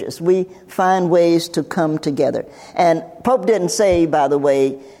build bridges. We find ways to come together. And Pope didn't say, by the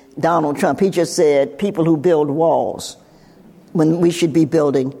way, Donald Trump. He just said people who build walls when we should be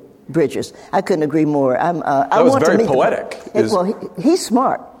building bridges. I couldn't agree more. That was very poetic. He's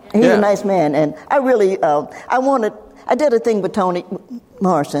smart. He's a nice man. And I really, I did a thing with Toni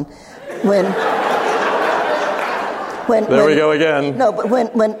Morrison when there we go again. No, but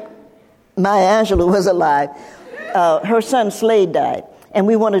when Maya Angelou was alive, her son Slade died, and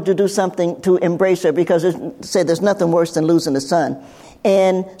we wanted to do something to embrace her because it said there's nothing worse than losing a son.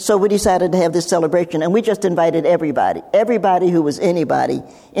 And so we decided to have this celebration, and we just invited everybody. Everybody who was anybody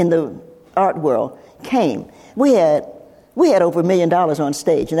in the art world came. We had over $1 million on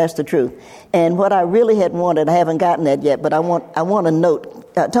stage, and that's the truth. And what I really had wanted, I haven't gotten that yet, but I want a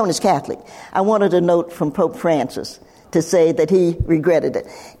note. Tony's Catholic. I wanted a note from Pope Francis to say that he regretted it.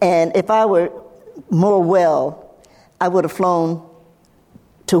 And if I were more well, I would have flown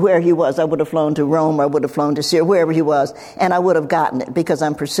to where he was. I would have flown to Rome, or I would have flown to Syria, wherever he was, and I would have gotten it because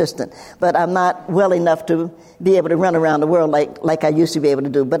I'm persistent. But I'm not well enough to be able to run around the world like I used to be able to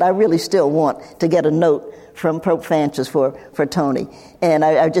do. But I really still want to get a note from Pope Francis for Tony. And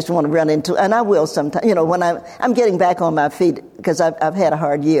I just want to run into, and I will sometime, when I'm getting back on my feet because I've had a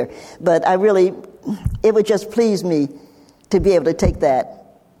hard year. But it would just please me to be able to take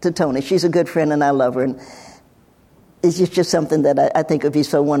that to Toni. She's a good friend and I love her. And it's just something that I think would be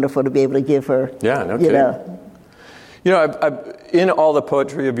so wonderful to be able to give her. Yeah, no kidding. In all the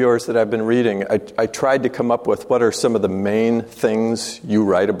poetry of yours that I've been reading, I tried to come up with what are some of the main things you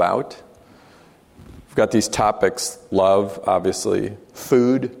write about. We've got these topics: love, obviously,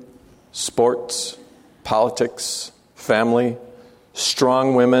 food, sports, politics, family,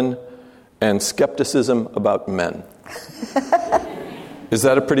 strong women, and skepticism about men. Is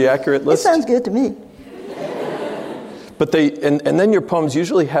that a pretty accurate list? It sounds good to me. But and then your poems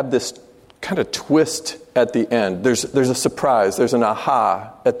usually have this kind of twist at the end. There's a surprise. There's an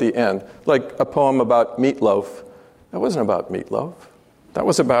aha at the end. Like a poem about meatloaf. That wasn't about meatloaf. That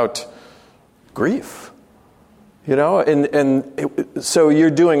was about grief. So you're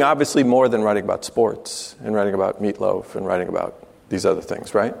doing obviously more than writing about sports and writing about meatloaf and writing about these other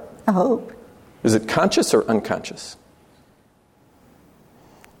things, right? I hope. Is it conscious or unconscious?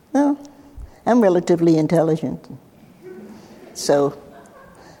 No, I'm relatively intelligent. So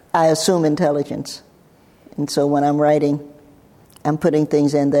I assume intelligence. And so when I'm writing, I'm putting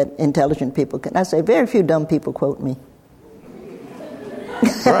things in that intelligent people can. I say very few dumb people quote me.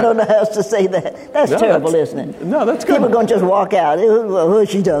 Right. I don't know how else to say that. That's terrible, isn't it? No, that's good. People are going to just walk out. Well, who is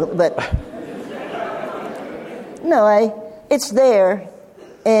she dumb? But no, it's there.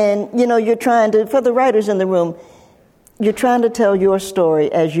 And, you're trying to, for the writers in the room, you're trying to tell your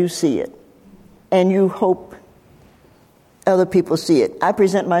story as you see it. And you hope other people see it. I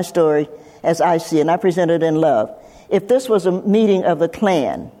present my story as I see it, and I present it in love. If this was a meeting of the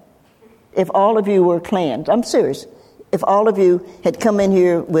Klan, if all of you were Klans, I'm serious, if all of you had come in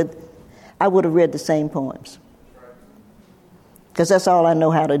here I would have read the same poems. Because that's all I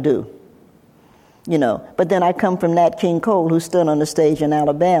know how to do. But then I come from Nat King Cole, who stood on the stage in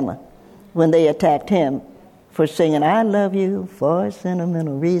Alabama when they attacked him for singing, "I love you for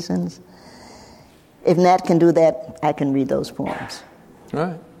sentimental reasons." If Nat can do that, I can read those poems.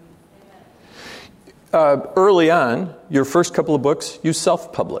 Right. Early on, your first couple of books, you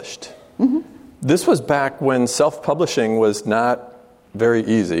self-published. Mm-hmm. This was back when self-publishing was not very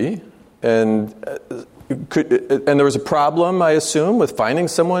easy, and there was a problem, I assume, with finding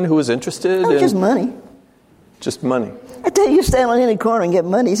someone who was interested. Just money. Just money. I tell you stand on any corner and get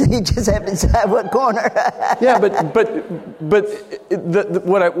money, so you just have to decide what corner. Yeah, but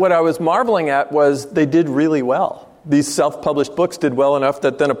what I was marveling at was they did really well. These self-published books did well enough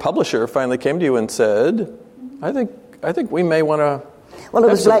that then a publisher finally came to you and said, I think we may want to. Well, it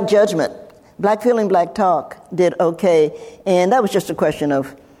was Black Judgment. Black Feeling, Black Talk did okay, and that was just a question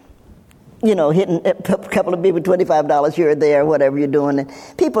of, hitting a couple of people $25 here or there, whatever you're doing. And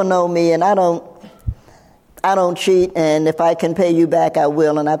people know me, and I don't cheat, and if I can pay you back, I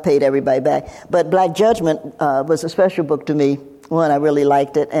will, and I paid everybody back. But Black Judgment was a special book to me I really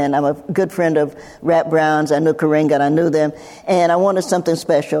liked it. And I'm a good friend of Rap Browns. I knew Karinga, and I knew them. And I wanted something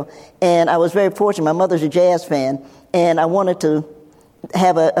special. And I was very fortunate. My mother's a jazz fan. And I wanted to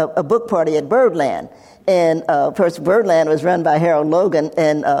have a book party at Birdland. And first, Birdland was run by Harold Logan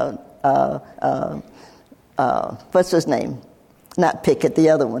and what's his name? Not Pickett, the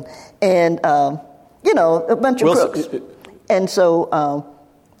other one. And, a bunch of crooks. And so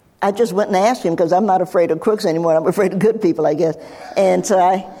I just went and asked him, because I'm not afraid of crooks anymore. I'm afraid of good people, I guess. And so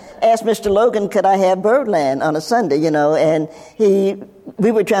I asked Mr. Logan, could I have Birdland on a Sunday, and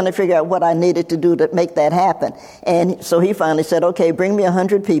we were trying to figure out what I needed to do to make that happen. And so he finally said, okay, bring me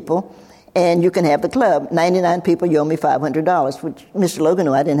 100 people, and you can have the club. 99 people, you owe me $500, which Mr. Logan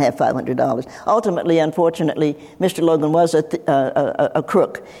knew I didn't have $500. Ultimately, unfortunately, Mr. Logan was a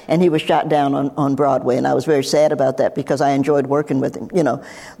crook, and he was shot down on Broadway, and I was very sad about that because I enjoyed working with him,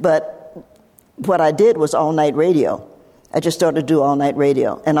 But what I did was all-night radio. I just started to do all-night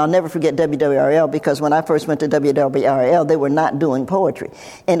radio. And I'll never forget WWRL, because when I first went to WWRL, they were not doing poetry.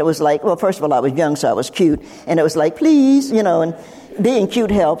 And it was like, well, first of all, I was young, so I was cute. And it was like, please, and being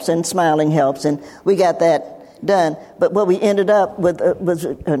cute helps and smiling helps. And we got that done. But what we ended up with was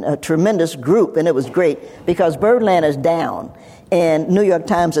a tremendous group, and it was great, because Birdland is down. And New York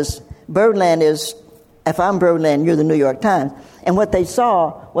Times is, Birdland is, if I'm Birdland, you're the New York Times. And what they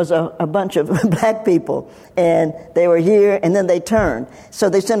saw was a bunch of black people, and they were here, and then they turned.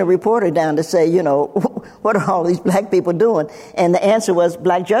 So they sent a reporter down to say, what are all these black people doing? And the answer was,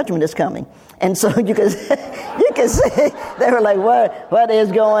 black judgment is coming. And so you could say, they were like, what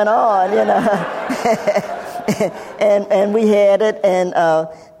is going on, and we had it, and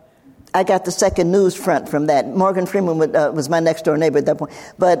I got the second news front from that. Morgan Freeman was my next door neighbor at that point.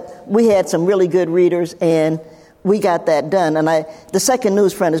 But we had some really good readers, and we got that done. And the second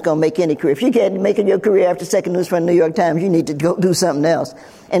news front is going to make any career. If you get making your career after second news front New York Times, you need to go do something else.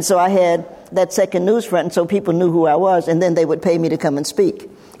 And so I had that second news front, and so people knew who I was, and then they would pay me to come and speak.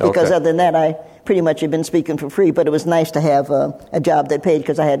 Because other than that, I pretty much had been speaking for free, but it was nice to have a job that paid,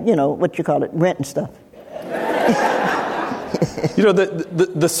 because I had, rent and stuff.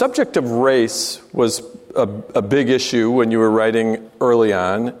 The subject of race was a big issue when you were writing early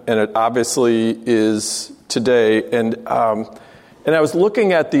on, and it obviously is today. And I was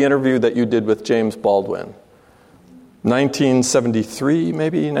looking at the interview that you did with James Baldwin, 1973,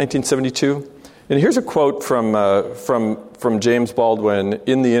 maybe 1972. And here's a quote from James Baldwin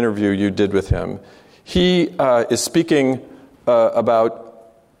in the interview you did with him. He is speaking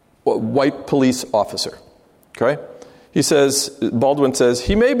about a white police officer. Okay. Baldwin says,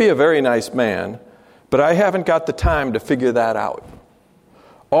 he may be a very nice man, but I haven't got the time to figure that out.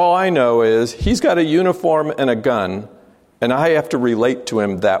 All I know is he's got a uniform and a gun, and I have to relate to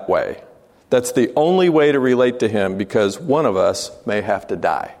him that way. That's the only way to relate to him, because one of us may have to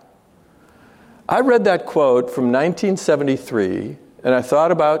die. I read that quote from 1973, and I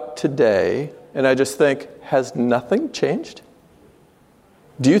thought about today, and I just think, has nothing changed?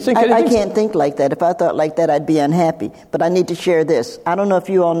 Do you think I can't think like that. If I thought like that, I'd be unhappy. But I need to share this. I don't know if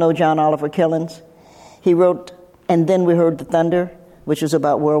you all know John Oliver Killens. He wrote And Then We Heard the Thunder, which is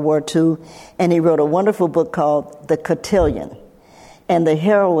about World War II. And he wrote a wonderful book called The Cotillion. And the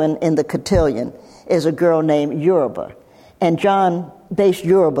heroine in The Cotillion is a girl named Yoruba. And John based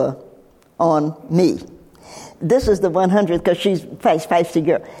Yoruba on me. This is the 100th, because she's feisty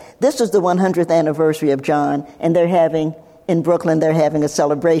girl. This is the 100th anniversary of John, and in Brooklyn, they're having a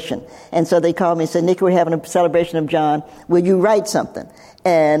celebration. And so they called me and said, Nikki, we're having a celebration of John. Will you write something?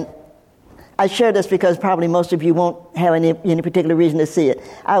 And I share this because probably most of you won't have any particular reason to see it.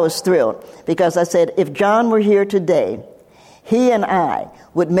 I was thrilled because I said, if John were here today, he and I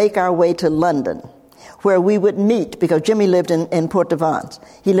would make our way to London, where we would meet, because Jimmy lived in Port-de-Vence.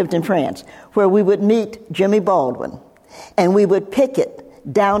 He lived in France, where we would meet Jimmy Baldwin, and we would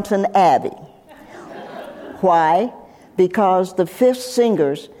picket Downton Abbey. Why? Because the Fifth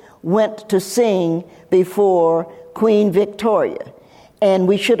Singers went to sing before Queen Victoria. And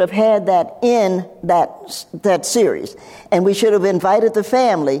we should have had that in that series. And we should have invited the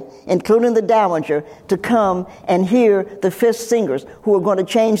family, including the Dowager, to come and hear the Fifth Singers, who were going to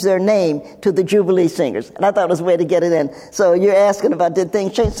change their name to the Jubilee Singers. And I thought it was a way to get it in. So you're asking about, did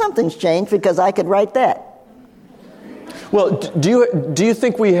things change? Something's changed, because I could write that. Well, do you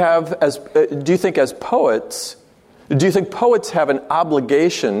think we have, do you think poets have an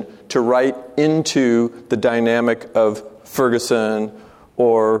obligation to write into the dynamic of Ferguson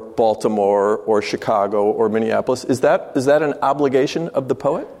or Baltimore or Chicago or Minneapolis? Is that an obligation of the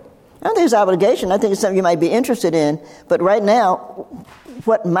poet? I don't think it's an obligation. I think it's something you might be interested in. But right now,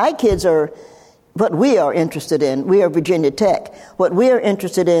 what what we are interested in. We are Virginia Tech. What we are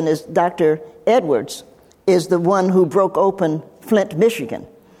interested in is Dr. Edwards is the one who broke open Flint, Michigan.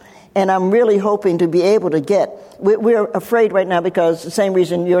 And I'm really hoping to be able to we're afraid right now because the same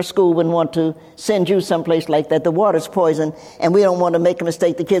reason your school wouldn't want to send you someplace like that. The water's poison, and we don't want to make a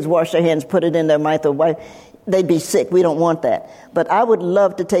mistake. The kids wash their hands, put it in their mouth, or they'd be sick. We don't want that. But I'd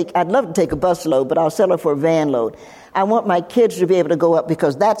love to take a bus load, but I'll settle for a van load. I want my kids to be able to go up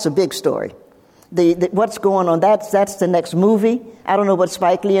because that's a big story. What's going on, that's the next movie. I don't know what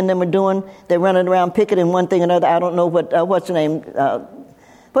Spike Lee and them are doing. They're running around picketing one thing or another. I don't know what's her name,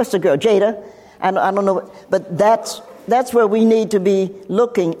 what's the girl, Jada? I don't know, but that's where we need to be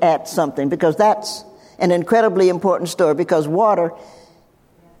looking at something, because that's an incredibly important story, because water,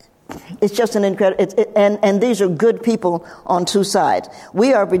 it's just an incredible, and these are good people on two sides.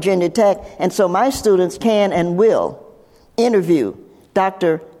 We are Virginia Tech, and so my students can and will interview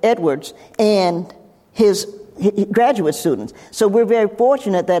Dr. Edwards and his graduate students. So we're very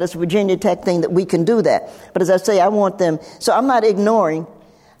fortunate that it's a Virginia Tech thing that we can do that. But as I say, I want them, so I'm not ignoring,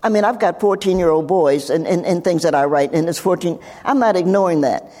 I mean, I've got 14-year-old boys and things that I write, and it's 14. I'm not ignoring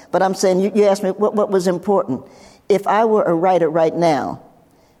that. But I'm saying, you asked me what was important. If I were a writer right now,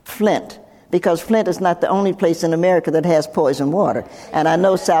 Flint, because Flint is not the only place in America that has poison water. And I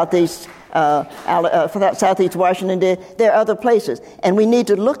know Southeast Washington, there are other places. And we need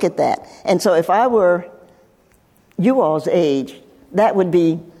to look at that. And so if I were you all's age, that would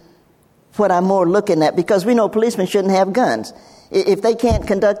be what I'm more looking at, because we know policemen shouldn't have guns. If they can't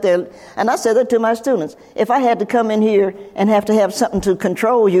conduct and I said that to my students, if I had to come in here and have to have something to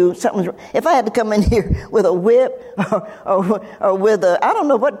control you, if I had to come in here with a whip or with I don't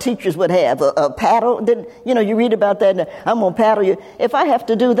know what teachers would have, a paddle, then, you read about that, and I'm going to paddle you. If I have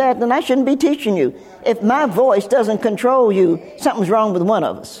to do that, then I shouldn't be teaching you. If my voice doesn't control you, something's wrong with one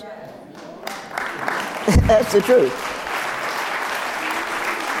of us. That's the truth.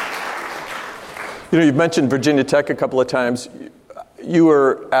 You've mentioned Virginia Tech a couple of times. You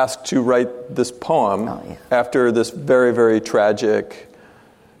were asked to write this poem after this very, very tragic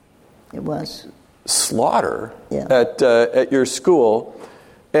slaughter at your school.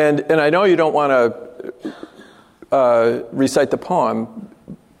 And I know you don't want to recite the poem,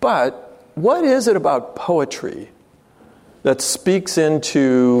 but what is it about poetry that speaks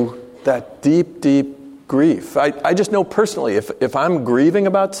into that deep, deep grief? I just know personally, if I'm grieving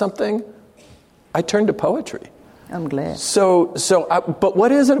about something, I turn to poetry. I'm glad. But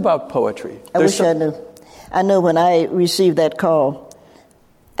what is it about poetry? I wish I knew. I know when I received that call,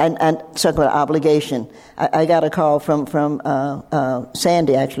 and talking about obligation, I got a call from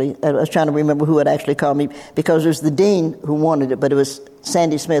Sandy, actually. I was trying to remember who had actually called me, because it was the dean who wanted it, but it was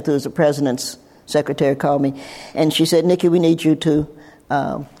Sandy Smith, who was the president's secretary, called me. And she said, Nikki, we need you to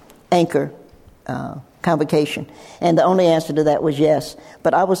anchor convocation. And the only answer to that was yes.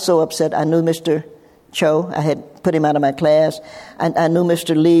 But I was so upset. I knew Mr. Cho. I had put him out of my class. I knew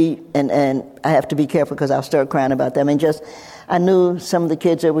Mr. Lee, and I have to be careful because I'll start crying about them. I knew some of the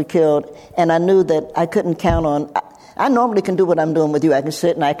kids that were killed, and I knew that I couldn't count on. I normally can do what I'm doing with you. I can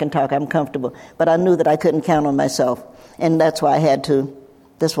sit and I can talk. I'm comfortable. But I knew that I couldn't count on myself, and that's why I had to.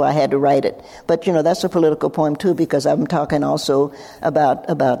 That's why I had to write it. But that's a political poem too, because I'm talking also about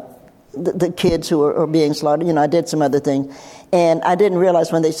the kids who are being slaughtered. I did some other things. And I didn't realize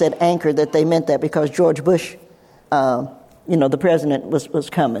when they said anchor that they meant that, because George Bush, the president, was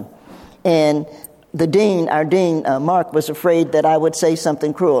coming. And our dean, Mark, was afraid that I would say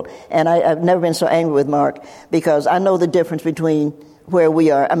something cruel. And I've never been so angry with Mark, because I know the difference between where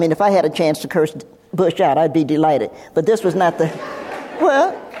we are. I mean, if I had a chance to curse Bush out, I'd be delighted. But this was not the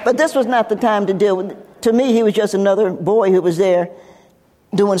time to deal with. To me, he was just another boy who was there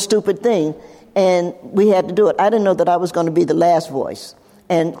doing stupid things, and we had to do it. I didn't know that I was going to be the last voice,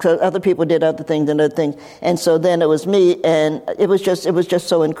 and because other people did other things, and so then it was me, and it was just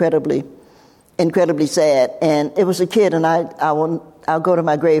so incredibly sad. And it was a kid, and I'll go to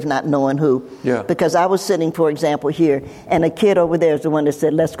my grave not knowing who, because I was sitting, for example, here, and a kid over there is the one that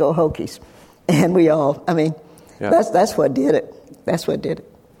said, "Let's go Hokies," and we all. I mean, that's what did it. That's what did it.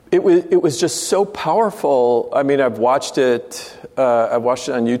 It was just so powerful. I mean, I've watched it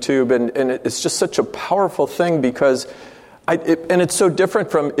on YouTube, and it's just such a powerful thing, because and it's so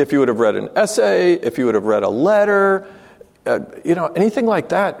different from if you would have read an essay, if you would have read a letter, anything like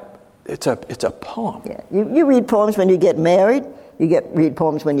that. It's a poem. Yeah. You read poems when you get married. You read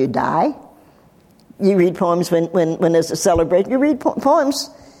poems when you die. You read poems when there's a celebration. You read poems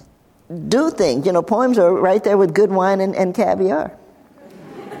do things. Poems are right there with good wine and caviar.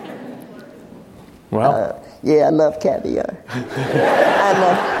 I love caviar.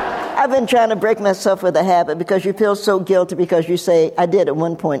 I've been trying to break myself with a habit because you feel so guilty because you say, I did at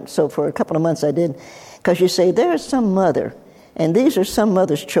one point, so for a couple of months I did, because you say, there's some mother, and these are some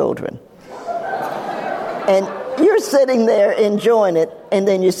mother's children. And you're sitting there enjoying it, and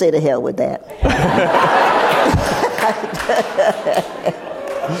then you say, to hell with that.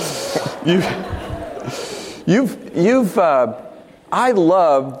 I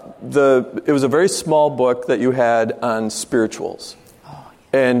love it was a very small book that you had on spirituals.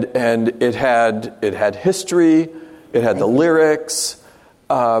 And it had history, it had the lyrics,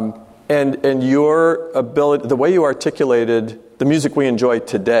 and your ability, the way you articulated the music we enjoy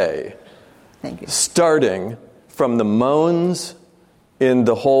today. Thank you. Starting from the moans in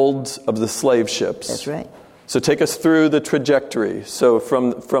the holds of the slave ships. That's right. So take us through the trajectory. So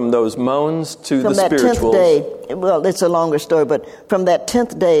from those moans to the spirituals. From that 10th day, well, it's a longer story, but from that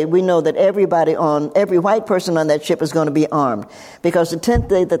 10th day, we know that every white person on that ship is going to be armed. Because the 10th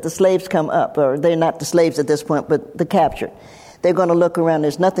day that the slaves come up, or they're not the slaves at this point, but the captured, they're going to look around.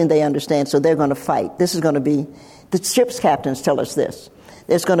 There's nothing they understand, so they're going to fight. This is going to be, the ship's captains tell us this.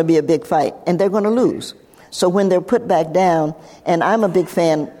 There's going to be a big fight, and they're going to lose. So when they're put back down, and I'm a big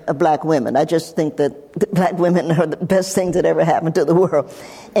fan of black women. I just think that black women are the best things that ever happened to the world.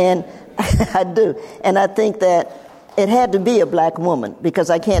 And I do. And I think that it had to be a black woman because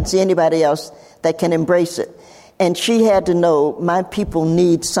I can't see anybody else that can embrace it. And she had to know my people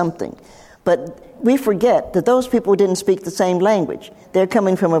need something. But we forget that those people didn't speak the same language. They're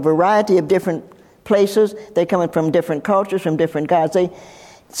coming from a variety of different places. They're coming from different cultures, from different gods.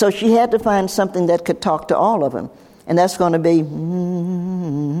 So she had to find something that could talk to all of them. And that's going to be,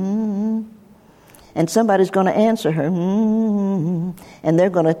 and somebody's going to answer her, and they're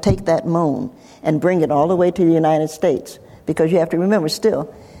going to take that moan and bring it all the way to the United States. Because you have to remember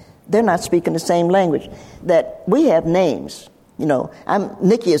still, they're not speaking the same language. That we have names. You know,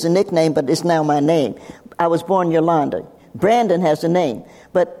 Nikki is a nickname, but it's now my name. I was born Yolanda. Brandon has a name.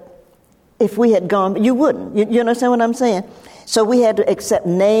 But if we had gone, you wouldn't. You understand what I'm saying? So we had to accept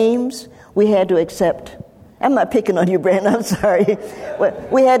names. We had to accept, I'm not picking on you, Brandon, I'm sorry.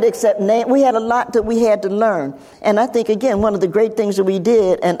 We had to accept names. We had a lot that we had to learn. And I think, again, one of the great things that we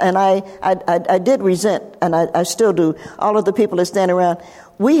did, and I did resent, and I still do, all of the people that stand around,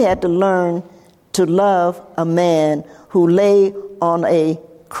 we had to learn to love a man who lay on a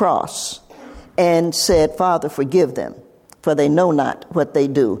cross and said, Father, forgive them, for they know not what they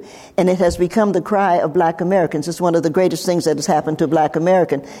do. And it has become the cry of black Americans. It's one of the greatest things that has happened to black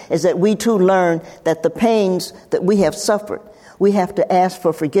American, is that we too learn that the pains that we have suffered, we have to ask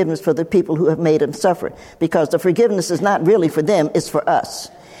for forgiveness for the people who have made them suffer. Because the forgiveness is not really for them, it's for us.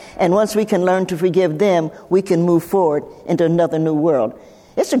 And once we can learn to forgive them, we can move forward into another new world.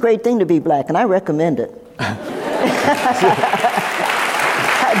 It's a great thing to be black, and I recommend it. I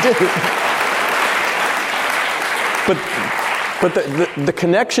do. But the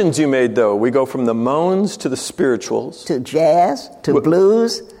connections you made, though, we go from the moans to the spirituals. To jazz, to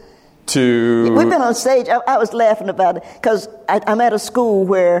blues. To... We've been on stage. I was laughing about it because I'm at a school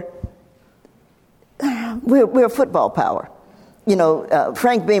where we're football power. You know,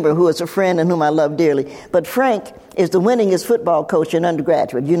 Frank Beamer, who is a friend and whom I love dearly. But Frank is the winningest football coach in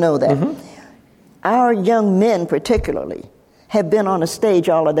undergraduate. You know that. Mm-hmm. Our young men particularly have been on a stage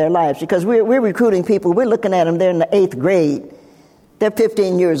all of their lives because we're recruiting people. We're looking at them. They're in the 8th grade. They're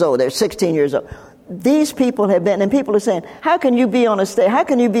 15 years old. They're 16 years old. These people have been, and people are saying, how can you be on a stage? How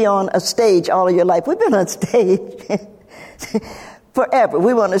can you be on a stage all of your life? We've been on stage forever.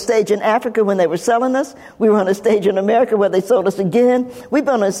 We were on a stage in Africa when they were selling us. We were on a stage in America where they sold us again. We've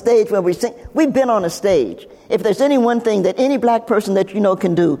been on a stage where we sing. We've been on a stage. If there's any one thing that any black person that you know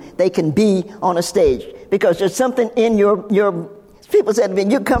can do, they can be on a stage. Because there's something in your people said to me,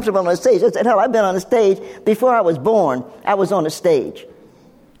 you're comfortable on a stage. I said, hell, I've been on a stage. Before I was born, I was on a stage.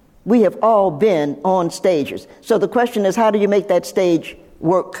 We have all been on stages. So the question is, how do you make that stage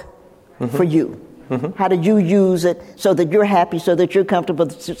work for you? Mm-hmm. How do you use it so that you're happy, so that you're comfortable,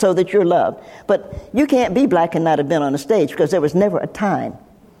 so that you're loved? But you can't be black and not have been on a stage because there was never a time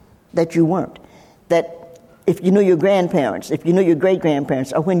that you weren't. That if you knew your grandparents, if you knew your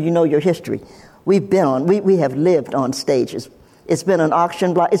great-grandparents, or when you know your history, we've been on, we have lived on stages. It's been an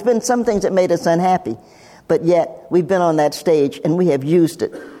auction block. It's been some things that made us unhappy. But yet, we've been on that stage, and we have used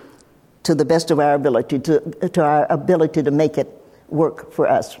it to the best of our ability, to our ability to make it work for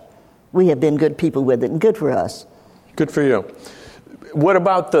us. We have been good people with it, and good for us. Good for you. What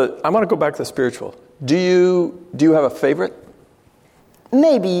about I want to go back to the spiritual. Do you have a favorite?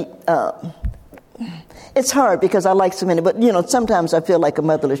 Maybe. It's hard because I like so many, but, sometimes I feel like A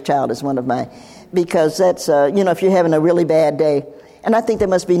Motherless Child is one of mine. Because that's, if you're having a really bad day And I think there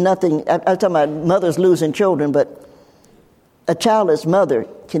must be nothing, I'm talking about mothers losing children, but a childless mother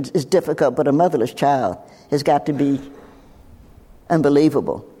is difficult, but a motherless child has got to be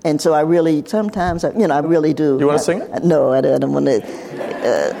unbelievable. And so I really, sometimes, I really do. You want to sing it? No, I don't want to.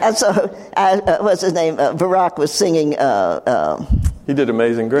 What's his name? Barack was singing. He did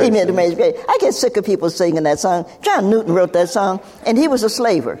Amazing Grace. He did Amazing Grace. I get sick of people singing that song. John Newton wrote that song, and he was a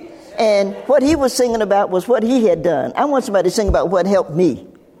slaver. And what he was singing about was what he had done. I want somebody to sing about what helped me.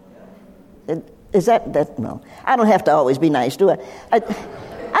 Is that no? I don't have to always be nice, do I?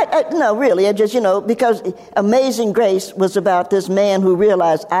 No, really. I just, because Amazing Grace was about this man who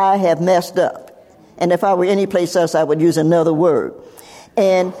realized I have messed up. And if I were any place else, I would use another word.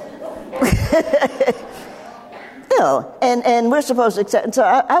 And, and we're supposed to accept. So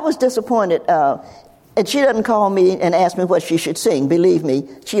I was disappointed. And she doesn't call me and ask me what she should sing. Believe me,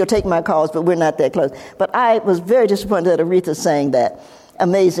 she'll take my calls, but we're not that close. But I was very disappointed that Aretha sang that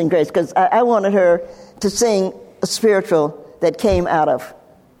Amazing Grace, because I wanted her to sing a spiritual that came out of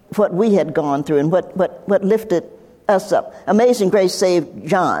what we had gone through and what lifted us up. Amazing Grace saved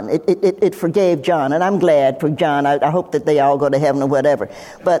John. It forgave John, and I'm glad for John. I hope that they all go to heaven or whatever.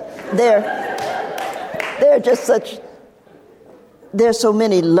 But they're just such. There's so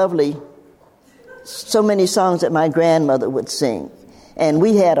many lovely, so many songs that my grandmother would sing, and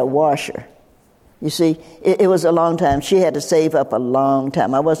we had a washer. You see, it was a long time. She had to save up a long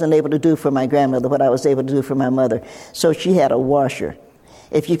time. I wasn't able to do for my grandmother what I was able to do for my mother. So she had a washer.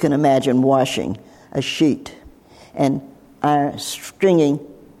 If you can imagine washing a sheet and stringing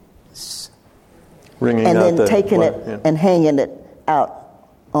and then taking it and hanging it out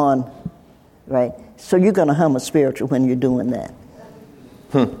on, right? So you're going to hum a spiritual when you're doing that.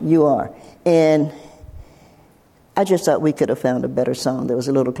 You are. And I just thought we could have found a better song that was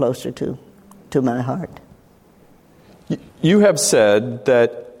a little closer to my heart. You have said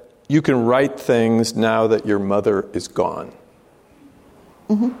that you can write things now that your mother is gone.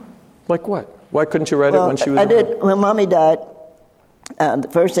 Mm-hmm. Like what? Why couldn't you write it when she was I did. When Mommy died, the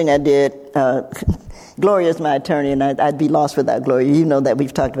first thing I did, Gloria is my attorney, and I'd be lost without Gloria. You know that.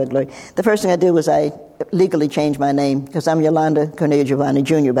 We've talked about Gloria. The first thing I did was I legally changed my name, because I'm Yolanda Cornelia Giovanni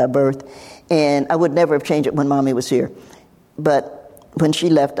Jr. by birth, and I would never have changed it when Mommy was here. But when she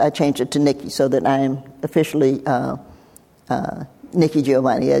left, I changed it to Nikki, so that I am officially Nikki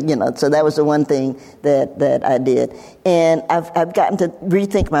Giovanni. So that was the one thing that I did. And I've gotten to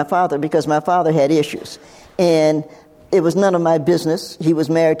rethink my father, because my father had issues, and it was none of my business. He was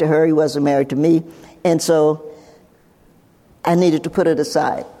married to her; he wasn't married to me, and so I needed to put it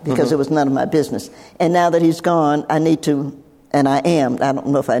aside because it was none of my business. And now that he's gone, I need to, and I don't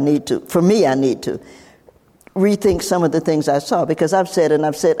know if I need to. For me, I need to rethink some of the things I saw, because I've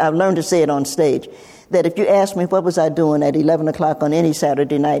learned to say it on stage, that if you ask me what was I doing at 11 o'clock on any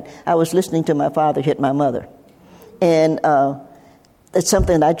Saturday night, I was listening to my father hit my mother. And it's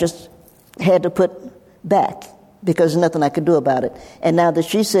something that I just had to put back, because there's nothing I could do about it. And now that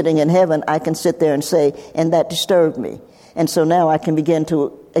she's sitting in heaven, I can sit there and say, and that disturbed me. And so now I can begin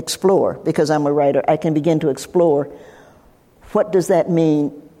to explore, because I'm a writer, I can begin to explore what does that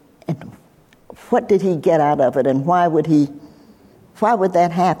mean, and what did he get out of it, and why would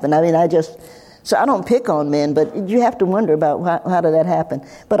that happen? I mean, so I don't pick on men, but you have to wonder about how did that happen.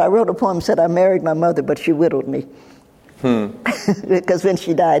 But I wrote a poem that said, I married my mother, but she widowed me. Because when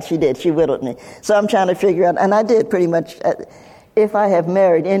she died, she widowed me. So I'm trying to figure out, and I did pretty much, if I have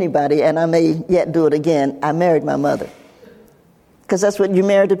married anybody, and I may yet do it again, I married my mother. Because that's what you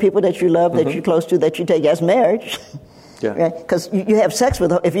marry, the people that you love, that you're close to, that you take as marriage. Yeah. Right? Because you have sex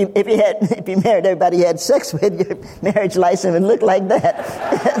with, if you married everybody you had sex with, your marriage license would look like that.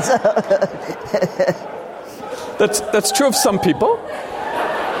 That's true of some people.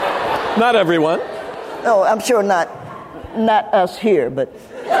 Not everyone. No, I'm sure not us here, but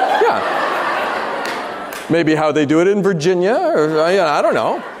yeah. Maybe how they do it in Virginia, or I don't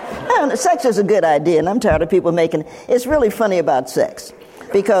know. Sex is a good idea, and I'm tired of people making. It's really funny about sex,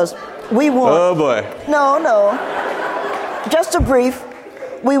 because we want. Oh boy. No. Just a brief.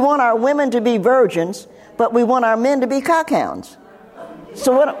 We want our women to be virgins, but we want our men to be cockhounds.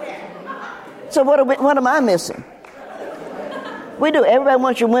 So what am I missing? We do. Everybody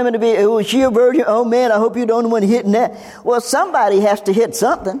wants your women to be, oh, is she a virgin? Oh, man, I hope you're the only one hitting that. Well, somebody has to hit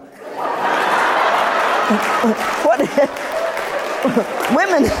something.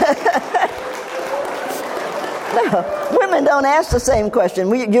 Women don't ask the same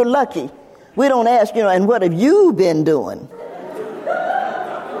question. You're lucky. We don't ask, and what have you been doing?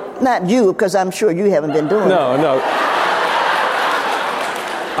 Not you, because I'm sure you haven't been doing it. No.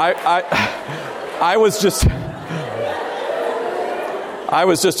 I was just... I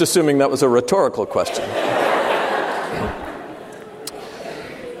was just assuming that was a rhetorical question.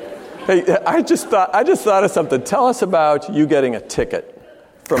 Hey, I just thought of something. Tell us about you getting a ticket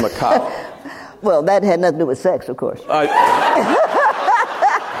from a cop. Well, that had nothing to do with sex, of course.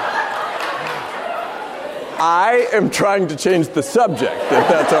 I am trying to change the subject, if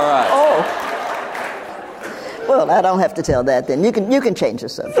that's all right. Oh. Well, I don't have to tell that then. You can change the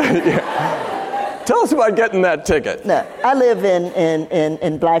subject. Yeah. Tell us about getting that ticket. No, I live in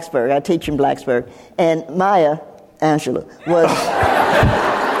Blacksburg. I teach in Blacksburg. And Maya Angelou was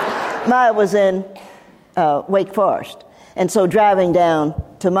in Wake Forest. And so driving down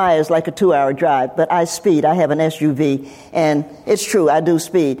to Maya is like a 2-hour drive, but I speed. I have an SUV, and it's true, I do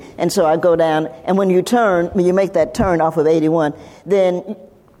speed. And so I go down, and when you make that turn off of 81, then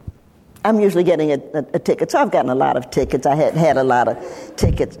I'm usually getting a ticket. So I've gotten a lot of tickets. I had a lot of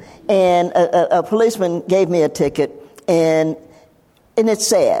tickets. And a policeman gave me a ticket, and it's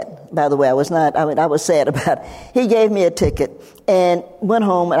sad, by the way. I was sad about it. He gave me a ticket and went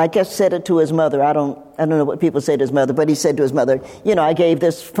home, and I guess said it to his mother. I don't know what people say to his mother, but he said to his mother, I gave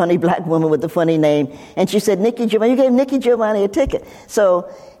this funny black woman with the funny name. And she said, Nikki Giovanni, you gave Nikki Giovanni a ticket.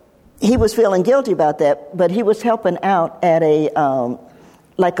 So he was feeling guilty about that, but he was helping out at a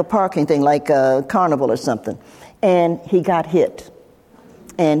parking thing, like a carnival or something. And he got hit,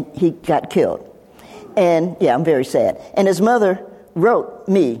 and he got killed. And, yeah, I'm very sad. And his mother wrote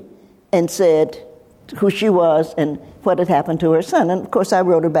me and said who she was and what had happened to her son. And, of course, I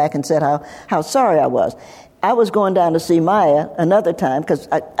wrote her back and said how sorry I was. I was going down to see Maya another time because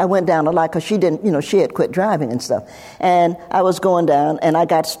I went down a lot because she didn't, she had quit driving and stuff. And I was going down, and I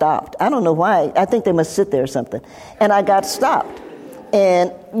got stopped. I don't know why. I think they must sit there or something. And I got stopped.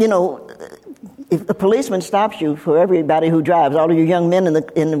 And, if a policeman stops you, for everybody who drives, all of you young men in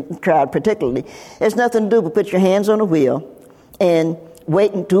the crowd particularly, there's nothing to do but put your hands on the wheel and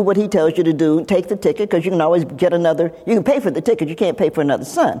wait and do what he tells you to do, take the ticket, because you can always get you can pay for the ticket, you can't pay for another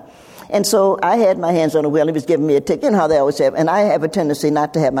son. And so I had my hands on the wheel, he was giving me a ticket, how they always have, and I have a tendency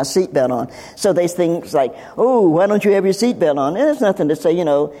not to have my seatbelt on. So there's things like, oh, why don't you have your seatbelt on? And there's nothing to say,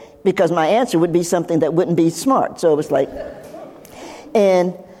 because my answer would be something that wouldn't be smart. So it was like,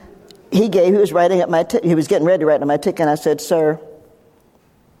 and he was writing up my ticket, he was getting ready to write up my ticket, and I said, sir,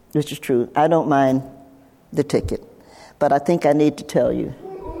 this is true, I don't mind the ticket. But I think I need to tell you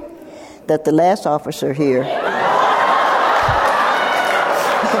that the last officer here it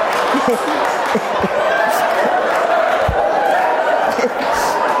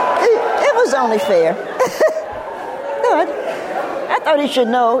was only fair. No, I thought he should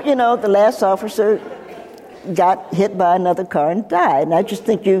know, the last officer got hit by another car and died. And I just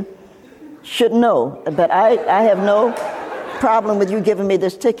think you should know. But I have no problem with you giving me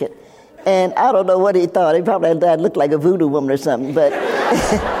this ticket. And I don't know what he thought. He probably thought I looked like a voodoo woman or something. But he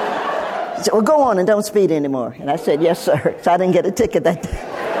said, well, go on and don't speed anymore. And I said, yes, sir. So I didn't get a ticket that day.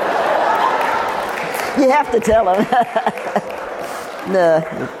 You have to tell him. No.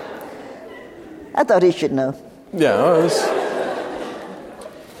 I thought he should know. Yeah.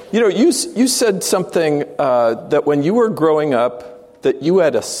 You said something that when you were growing up, that you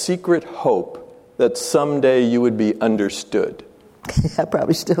had a secret hope that someday you would be understood. I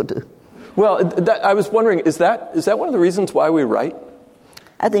probably still do. Well, I was wondering, is that one of the reasons why we write?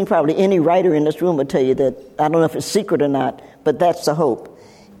 I think probably any writer in this room would tell you that, I don't know if it's secret or not, but that's the hope.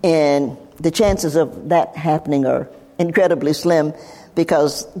 And the chances of that happening are incredibly slim,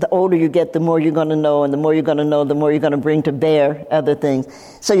 because the older you get, the more you're going to know, and the more you're going to know, the more you're going to bring to bear other things.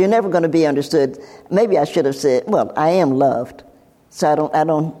 So you're never going to be understood. Maybe I should have said, well, I am loved, so I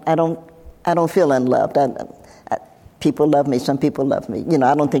don't feel unloved. People love me. Some people love me.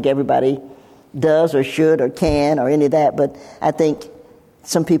 I don't think everybody does or should or can or any of that, but I think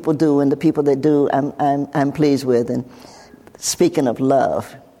some people do, and the people that do, I'm pleased with. And speaking of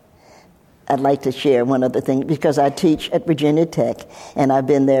love, I'd like to share one other thing, because I teach at Virginia Tech, and I've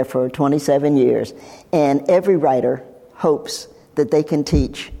been there for 27 years, and every writer hopes that they can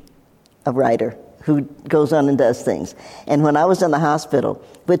teach a writer who goes on and does things. And when I was in the hospital,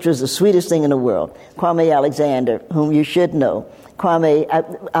 which was the sweetest thing in the world, Kwame Alexander, whom you should know, Kwame,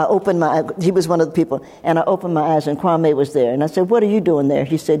 I opened my eyes, he was one of the people, and I opened my eyes, and Kwame was there. And I said, what are you doing there?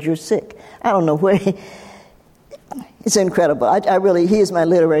 He said, you're sick. I don't know where it's incredible. I really, he is my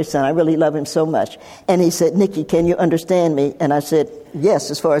literary son. I really love him so much. And he said, Nikki, can you understand me? And I said, yes,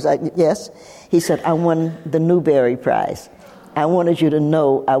 yes. He said, I won the Newbery Prize. I wanted you to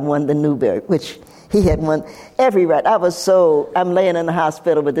know I won the Newbery, which he had won every right. I'm laying in the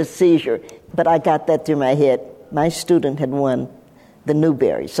hospital with this seizure, but I got that through my head. My student had won the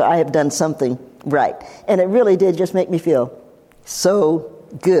Newbery, so I have done something right. And it really did just make me feel so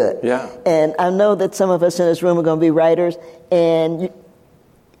good. Yeah. And I know that some of us in this room are going to be writers, and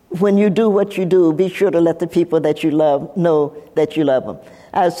when you do what you do, be sure to let the people that you love know that you love them.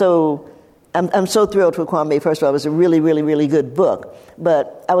 I'm so thrilled for Kwame. First of all, it was a really, really, really good book.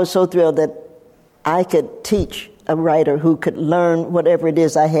 But I was so thrilled that I could teach a writer who could learn whatever it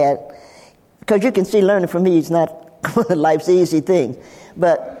is I had. Because you can see learning from me is not one of life's easy things.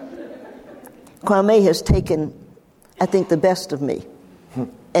 But Kwame has taken, I think, the best of me.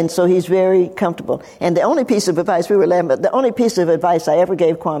 And so he's very comfortable. And the only piece of advice, the only piece of advice I ever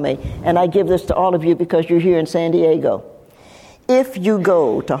gave Kwame, and I give this to all of you because you're here in San Diego. If you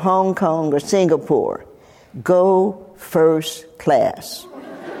go to Hong Kong or Singapore, go first class.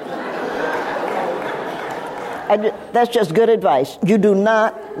 That's just good advice. You do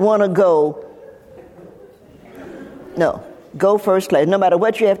not want to go, no, go first class. No matter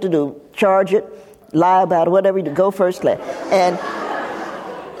what you have to do, charge it, lie about it, whatever you do, go first class. And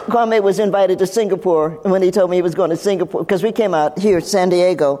Kwame was invited to Singapore, and when he told me he was going to Singapore, because we came out here, San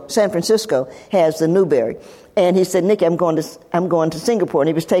Francisco has the Newberry. And he said, Nikki, I'm going to Singapore. And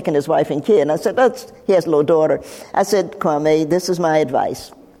he was taking his wife and kid. And I said, he has a little daughter. I said, Kwame, this is my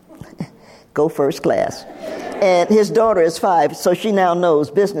advice. Go first class. And his daughter is 5, so she now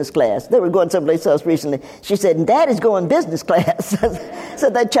knows business class. They were going someplace else recently. She said, Daddy's going business class. I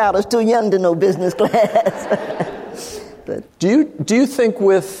said, that child is too young to know business class. But Do you think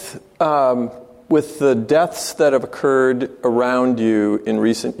with the deaths that have occurred around you in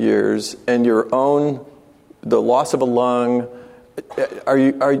recent years and the loss of a lung,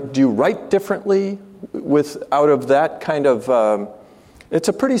 do you write differently out of that kind of? It's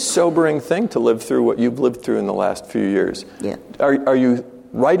a pretty sobering thing to live through what you've lived through in the last few years. Yeah. Are you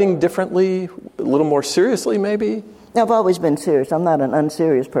writing differently, a little more seriously, maybe? I've always been serious. I'm not an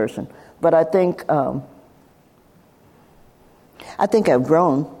unserious person, but I think I've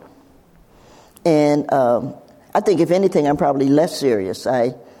grown, and I think if anything, I'm probably less serious.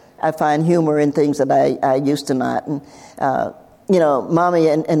 I find humor in things that I used to not. And, Mommy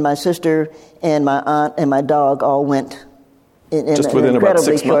and my sister and my aunt and my dog all went in an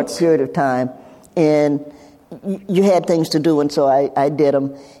incredibly short period of time. And you had things to do, and so I did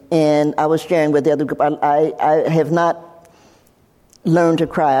them. And I was sharing with the other group. I have not learned to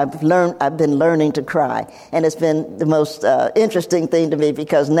cry. I've been learning to cry. And it's been the most interesting thing to me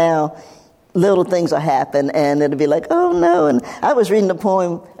because now little things will happen, and it'll be like, oh, no. And I was reading a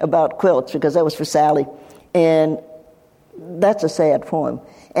poem about quilts because that was for Sally, and that's a sad poem.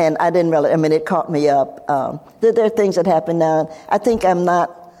 And I didn't really, it caught me up. There are things that happen now, and I think I'm not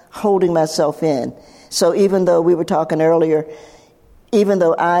holding myself in. So even though we were talking earlier, even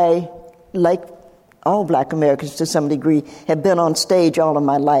though I, like all Black Americans to some degree, have been on stage all of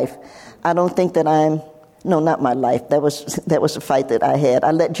my life, I don't think that no, not my life. That was a fight that I had.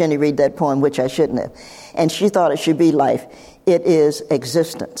 I let Jenny read that poem, which I shouldn't have. And she thought it should be life. It is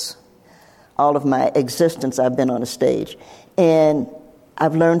existence. All of my existence, I've been on a stage. And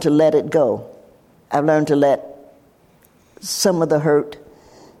I've learned to let it go. I've learned to let some of the hurt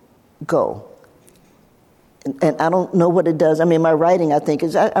go. And I don't know what it does. My writing, I think,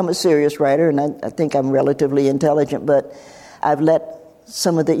 I'm a serious writer, and I think I'm relatively intelligent, but I've let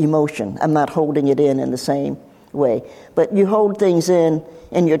some of the emotion. I'm not holding it in the same way. But you hold things in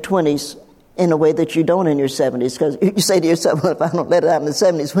your 20s in a way that you don't in your 70s, because you say to yourself, well, if I don't let it out in the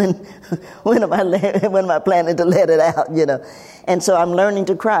 70s, when am I planning to let it out, And so I'm learning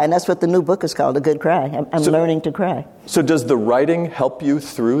to cry, and that's what the new book is called, A Good Cry. I'm learning to cry. So does the writing help you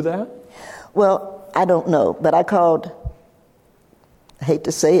through that? Well, I don't know, but I hate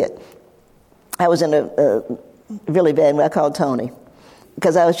to say it, I was in a really bad way. I called Tony,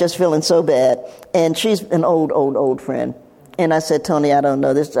 because I was just feeling so bad. And she's an old friend. And I said, Tony, I don't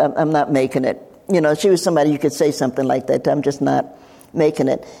know this. I'm not making it. She was somebody you could say something like that. I'm just not making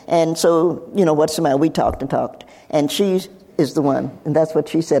it. And so, what's the matter? We talked and talked. And she is the one. And that's what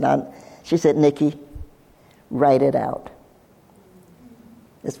she said. She said, Nikki, write it out.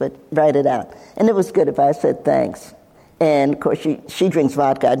 Write it out. And it was good if I said thanks. And, of course, she drinks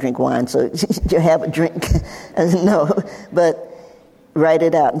vodka. I drink wine. So you have a drink. No, but write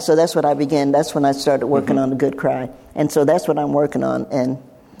it out. And so that's what I began. That's when I started working on The Good Cry. And so that's what I'm working on. And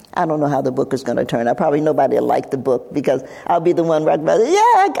I don't know how the book is going to turn out. Probably nobody will like the book because I'll be the one writing about it. Yeah,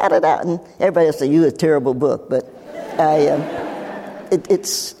 I got it out. And everybody will say, you a terrible book. But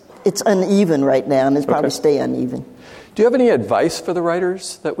it's uneven right now, and it's probably stay uneven. Do you have any advice for the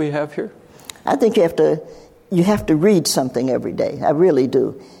writers that we have here? I think you have to read something every day. I really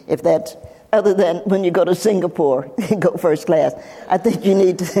do. If that's other than when you go to Singapore, go first class, I think you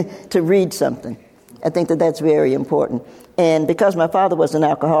need to read something. I think that that's very important. And because my father was an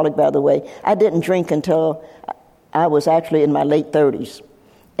alcoholic, by the way, I didn't drink until I was actually in my late 30s.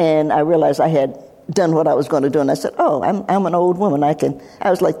 And I realized I had done what I was going to do. And I said, oh, I'm an old woman. I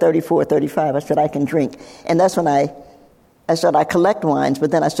was like 34, 35. I said, I can drink. And that's when I collect wines,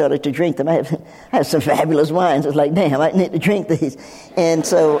 but then I started to drink them. I have some fabulous wines. It's like, damn, I need to drink these. And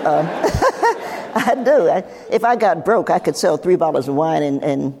so I do. If I got broke, I could sell 3 bottles of wine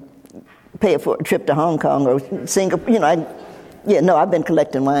and pay for a trip to Hong Kong or Singapore. I've been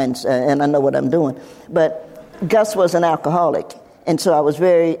collecting wines, and I know what I'm doing. But Gus was an alcoholic, and so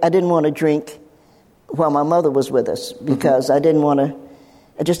I didn't want to drink while my mother was with us because I just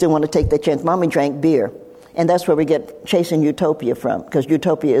didn't want to take that chance. Mommy drank beer, and that's where we get Chasing Utopia from, because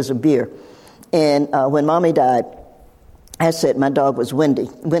Utopia is a beer. And when Mommy died, I said, my dog was Wendy.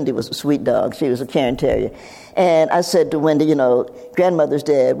 Wendy was a sweet dog. She was a Cairn Terrier. And I said to Wendy, grandmother's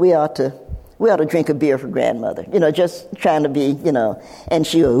dead. We ought to drink a beer for grandmother. Just trying to be, and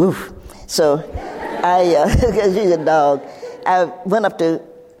she was, oof. So because she's a dog, I went up to,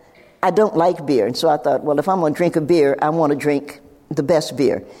 I don't like beer. And so I thought, well, if I'm going to drink a beer, I want to drink the best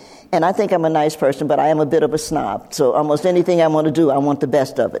beer. And I think I'm a nice person, but I am a bit of a snob. So almost anything I want to do, I want the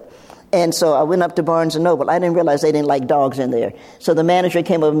best of it. And so I went up to Barnes & Noble. I didn't realize they didn't like dogs in there. So the manager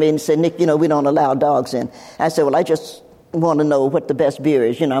came over to me and said, Nick, we don't allow dogs in. I said, well, I just want to know what the best beer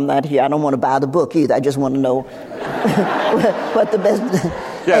is. I'm not here. I don't want to buy the book either. I just want to know what the best...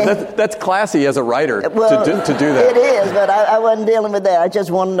 Yeah, that's classy as a writer to do that. It is, but I wasn't dealing with that. I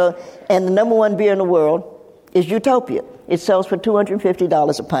just want to know. And the number one beer in the world is Utopia. It sells for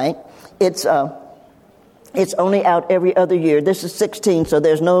 $250 a pint. It's only out every other year. This is 16, so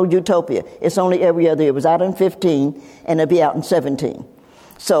there's no Utopia. It's only every other year. It was out in 15, and it'll be out in 17.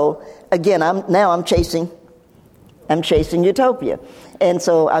 So again, I'm chasing Utopia. And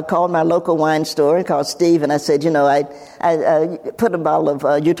so I called my local wine store and called Steve, and I said, I put a bottle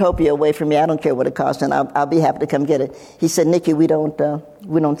of Utopia away from me. I don't care what it costs, and I'll be happy to come get it. He said, Nikki, we don't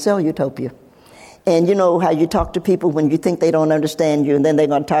sell Utopia. And you know how you talk to people when you think they don't understand you, and then they're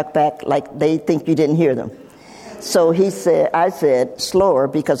going to talk back like they think you didn't hear them. So I said slower,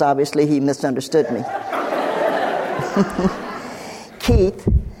 because obviously he misunderstood me. Keith,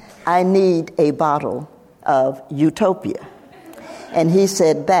 I need a bottle of Utopia. And he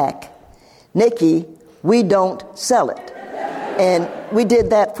said back, Nikki, we don't sell it. And we did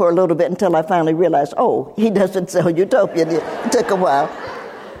that for a little bit until I finally realized, he doesn't sell Utopia. It took a while.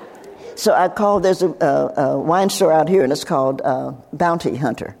 So I called, there's a wine store out here, and it's called Bounty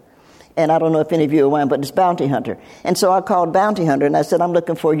Hunter. And I don't know if any of you are wine, but it's Bounty Hunter. And so I called Bounty Hunter, and I said, I'm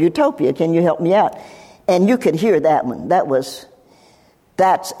looking for Utopia. Can you help me out? And you could hear that one.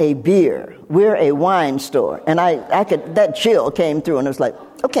 That's a beer. We're a wine store. And that chill came through, and it was like,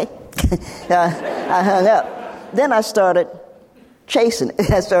 okay. I hung up. Then I started chasing it.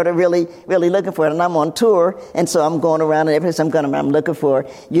 I started really, really looking for it. And I'm on tour, and so I'm going around, and every place I'm looking for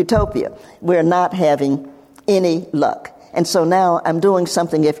Utopia. We're not having any luck. And so now I'm doing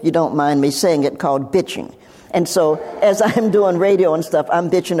something, if you don't mind me saying it, called bitching. And so as I'm doing radio and stuff, I'm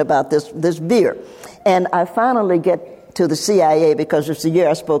bitching about this beer. And I finally get to the CIA, because it's the year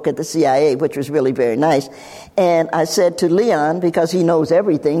I spoke at the CIA, which was really very nice. And I said to Leon, because he knows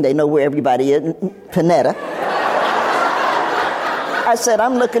everything, they know where everybody is, Panetta. I said,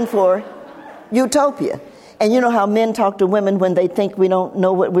 I'm looking for Utopia. And you know how men talk to women when they think we don't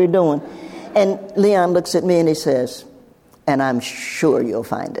know what we're doing? And Leon looks at me and he says, and I'm sure you'll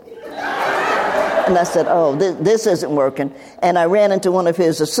find it. And I said, this isn't working. And I ran into one of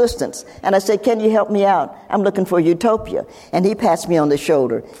his assistants. And I said, can you help me out? I'm looking for Utopia. And he pats me on the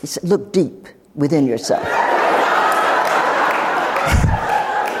shoulder. He said, look deep within yourself.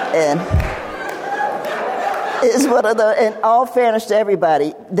 And it's one of the, in all fairness to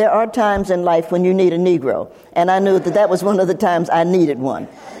everybody, there are times in life when you need a Negro. And I knew that was one of the times I needed one.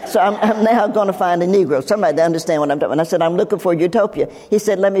 So I'm now going to find a Negro, somebody to understand what I'm doing. And I said, I'm looking for Utopia. He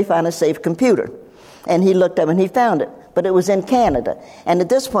said, let me find a safe computer. And he looked up and he found it. But it was in Canada. And at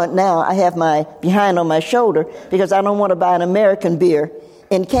this point now, I have my behind on my shoulder because I don't want to buy an American beer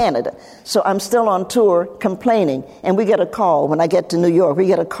in Canada. So I'm still on tour complaining. And we get a call. When I get to New York, we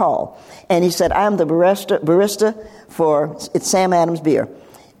get a call. And he said, I'm the barista for it's Sam Adams Beer.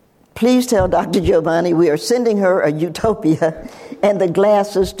 Please tell Dr. Giovanni we are sending her a Utopia and the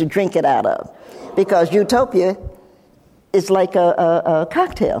glasses to drink it out of. Because Utopia is like a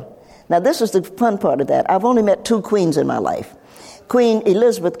cocktail. Now, this is the fun part of that. I've only met 2 queens in my life. Queen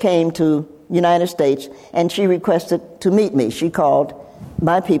Elizabeth came to United States, and she requested to meet me. She called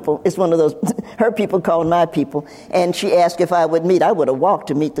my people. It's one of those, her people called my people. And she asked if I would meet. I would have walked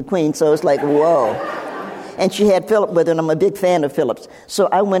to meet the Queen, so it's like, whoa. And she had Philip with her, and I'm a big fan of Philip's. So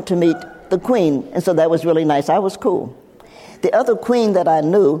I went to meet the Queen, and so that was really nice. I was cool. The other queen that I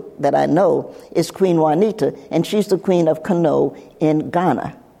know, is Queen Juanita, and she's the Queen of Kano in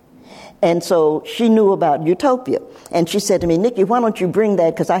Ghana. And so she knew about Utopia. And she said to me, Nikki, why don't you bring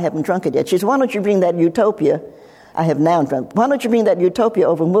that, because I haven't drunk it yet. She said, why don't you bring that Utopia? I have now drunk. Why don't you bring that Utopia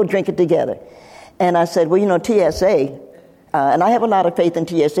over and we'll drink it together? And I said, well, TSA, and I have a lot of faith in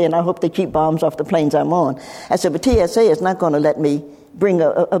TSA, and I hope they keep bombs off the planes I'm on. I said, but TSA is not going to let me bring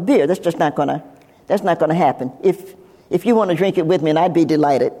a beer. That's just not going to happen. If you want to drink it with me, and I'd be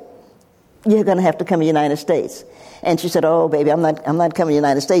delighted, you're going to have to come to the United States. And she said, oh, baby, I'm not coming to the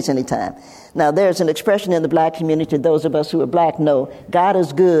United States anytime. Now, there's an expression in the black community, those of us who are black know, God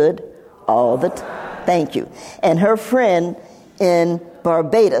is good all the time. Thank you. And her friend in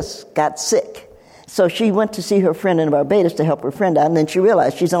Barbados got sick. So she went to see her friend in Barbados to help her friend out, and then she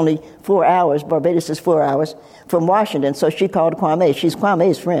realized she's only 4 hours, Barbados is 4 hours, from Washington. So she called Kwame. She's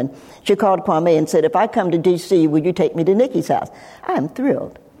Kwame's friend. She called Kwame and said, if I come to D.C., will you take me to Nikki's house? I am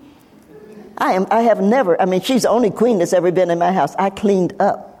thrilled. I have never, she's the only queen that's ever been in my house. I cleaned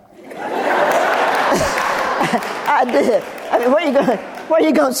up. I did. Where are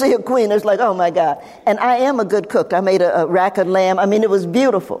you going to see a queen? It's like, oh, my God. And I am a good cook. I made a rack of lamb. It was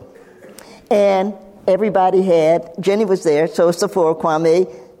beautiful. And everybody Jenny was there, so it's the four, Kwame,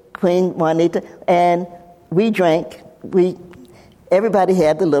 Queen Juanita, and we drank. Everybody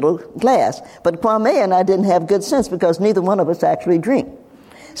had the little glass. But Kwame and I didn't have good sense because neither one of us actually drink.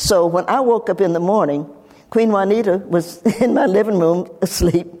 So when I woke up in the morning, Queen Juanita was in my living room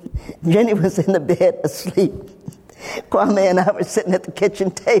asleep. Jenny was in the bed asleep. Kwame and I were sitting at the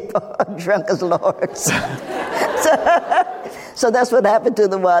kitchen table, drunk as lords. So that's what happened to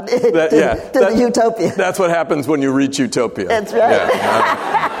the the Utopia. That's what happens when you reach Utopia. That's right.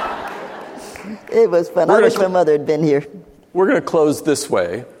 Yeah. It was fun. I wish my mother had been here. We're going to close this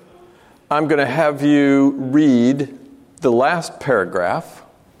way. I'm going to have you read the last paragraph.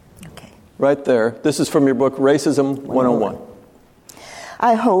 Okay. Right there. This is from your book, Racism 101.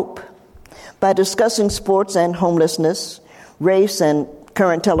 I hope by discussing sports and homelessness, race and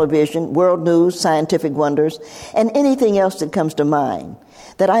current television, world news, scientific wonders, and anything else that comes to mind,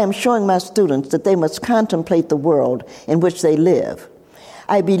 that I am showing my students that they must contemplate the world in which they live.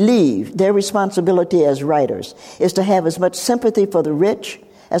 I believe their responsibility as writers is to have as much sympathy for the rich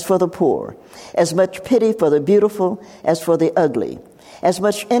as for the poor, as much pity for the beautiful as for the ugly, as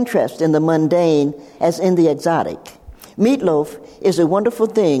much interest in the mundane as in the exotic. Meatloaf is a wonderful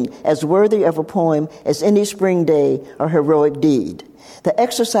thing, as worthy of a poem as any spring day or heroic deed. The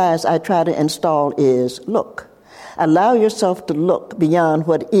exercise I try to install is look. Allow yourself to look beyond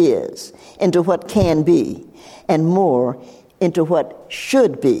what is into what can be, and more into what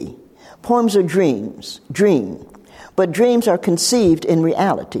should be. Poems are dreams, but dreams are conceived in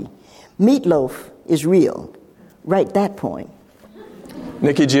reality. Meatloaf is real. Write that poem.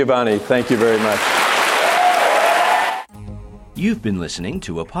 Nikki Giovanni, thank you very much. You've been listening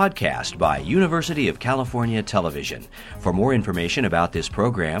to a podcast by University of California Television. For more information about this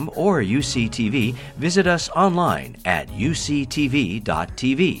program or UCTV, visit us online at uctv.tv.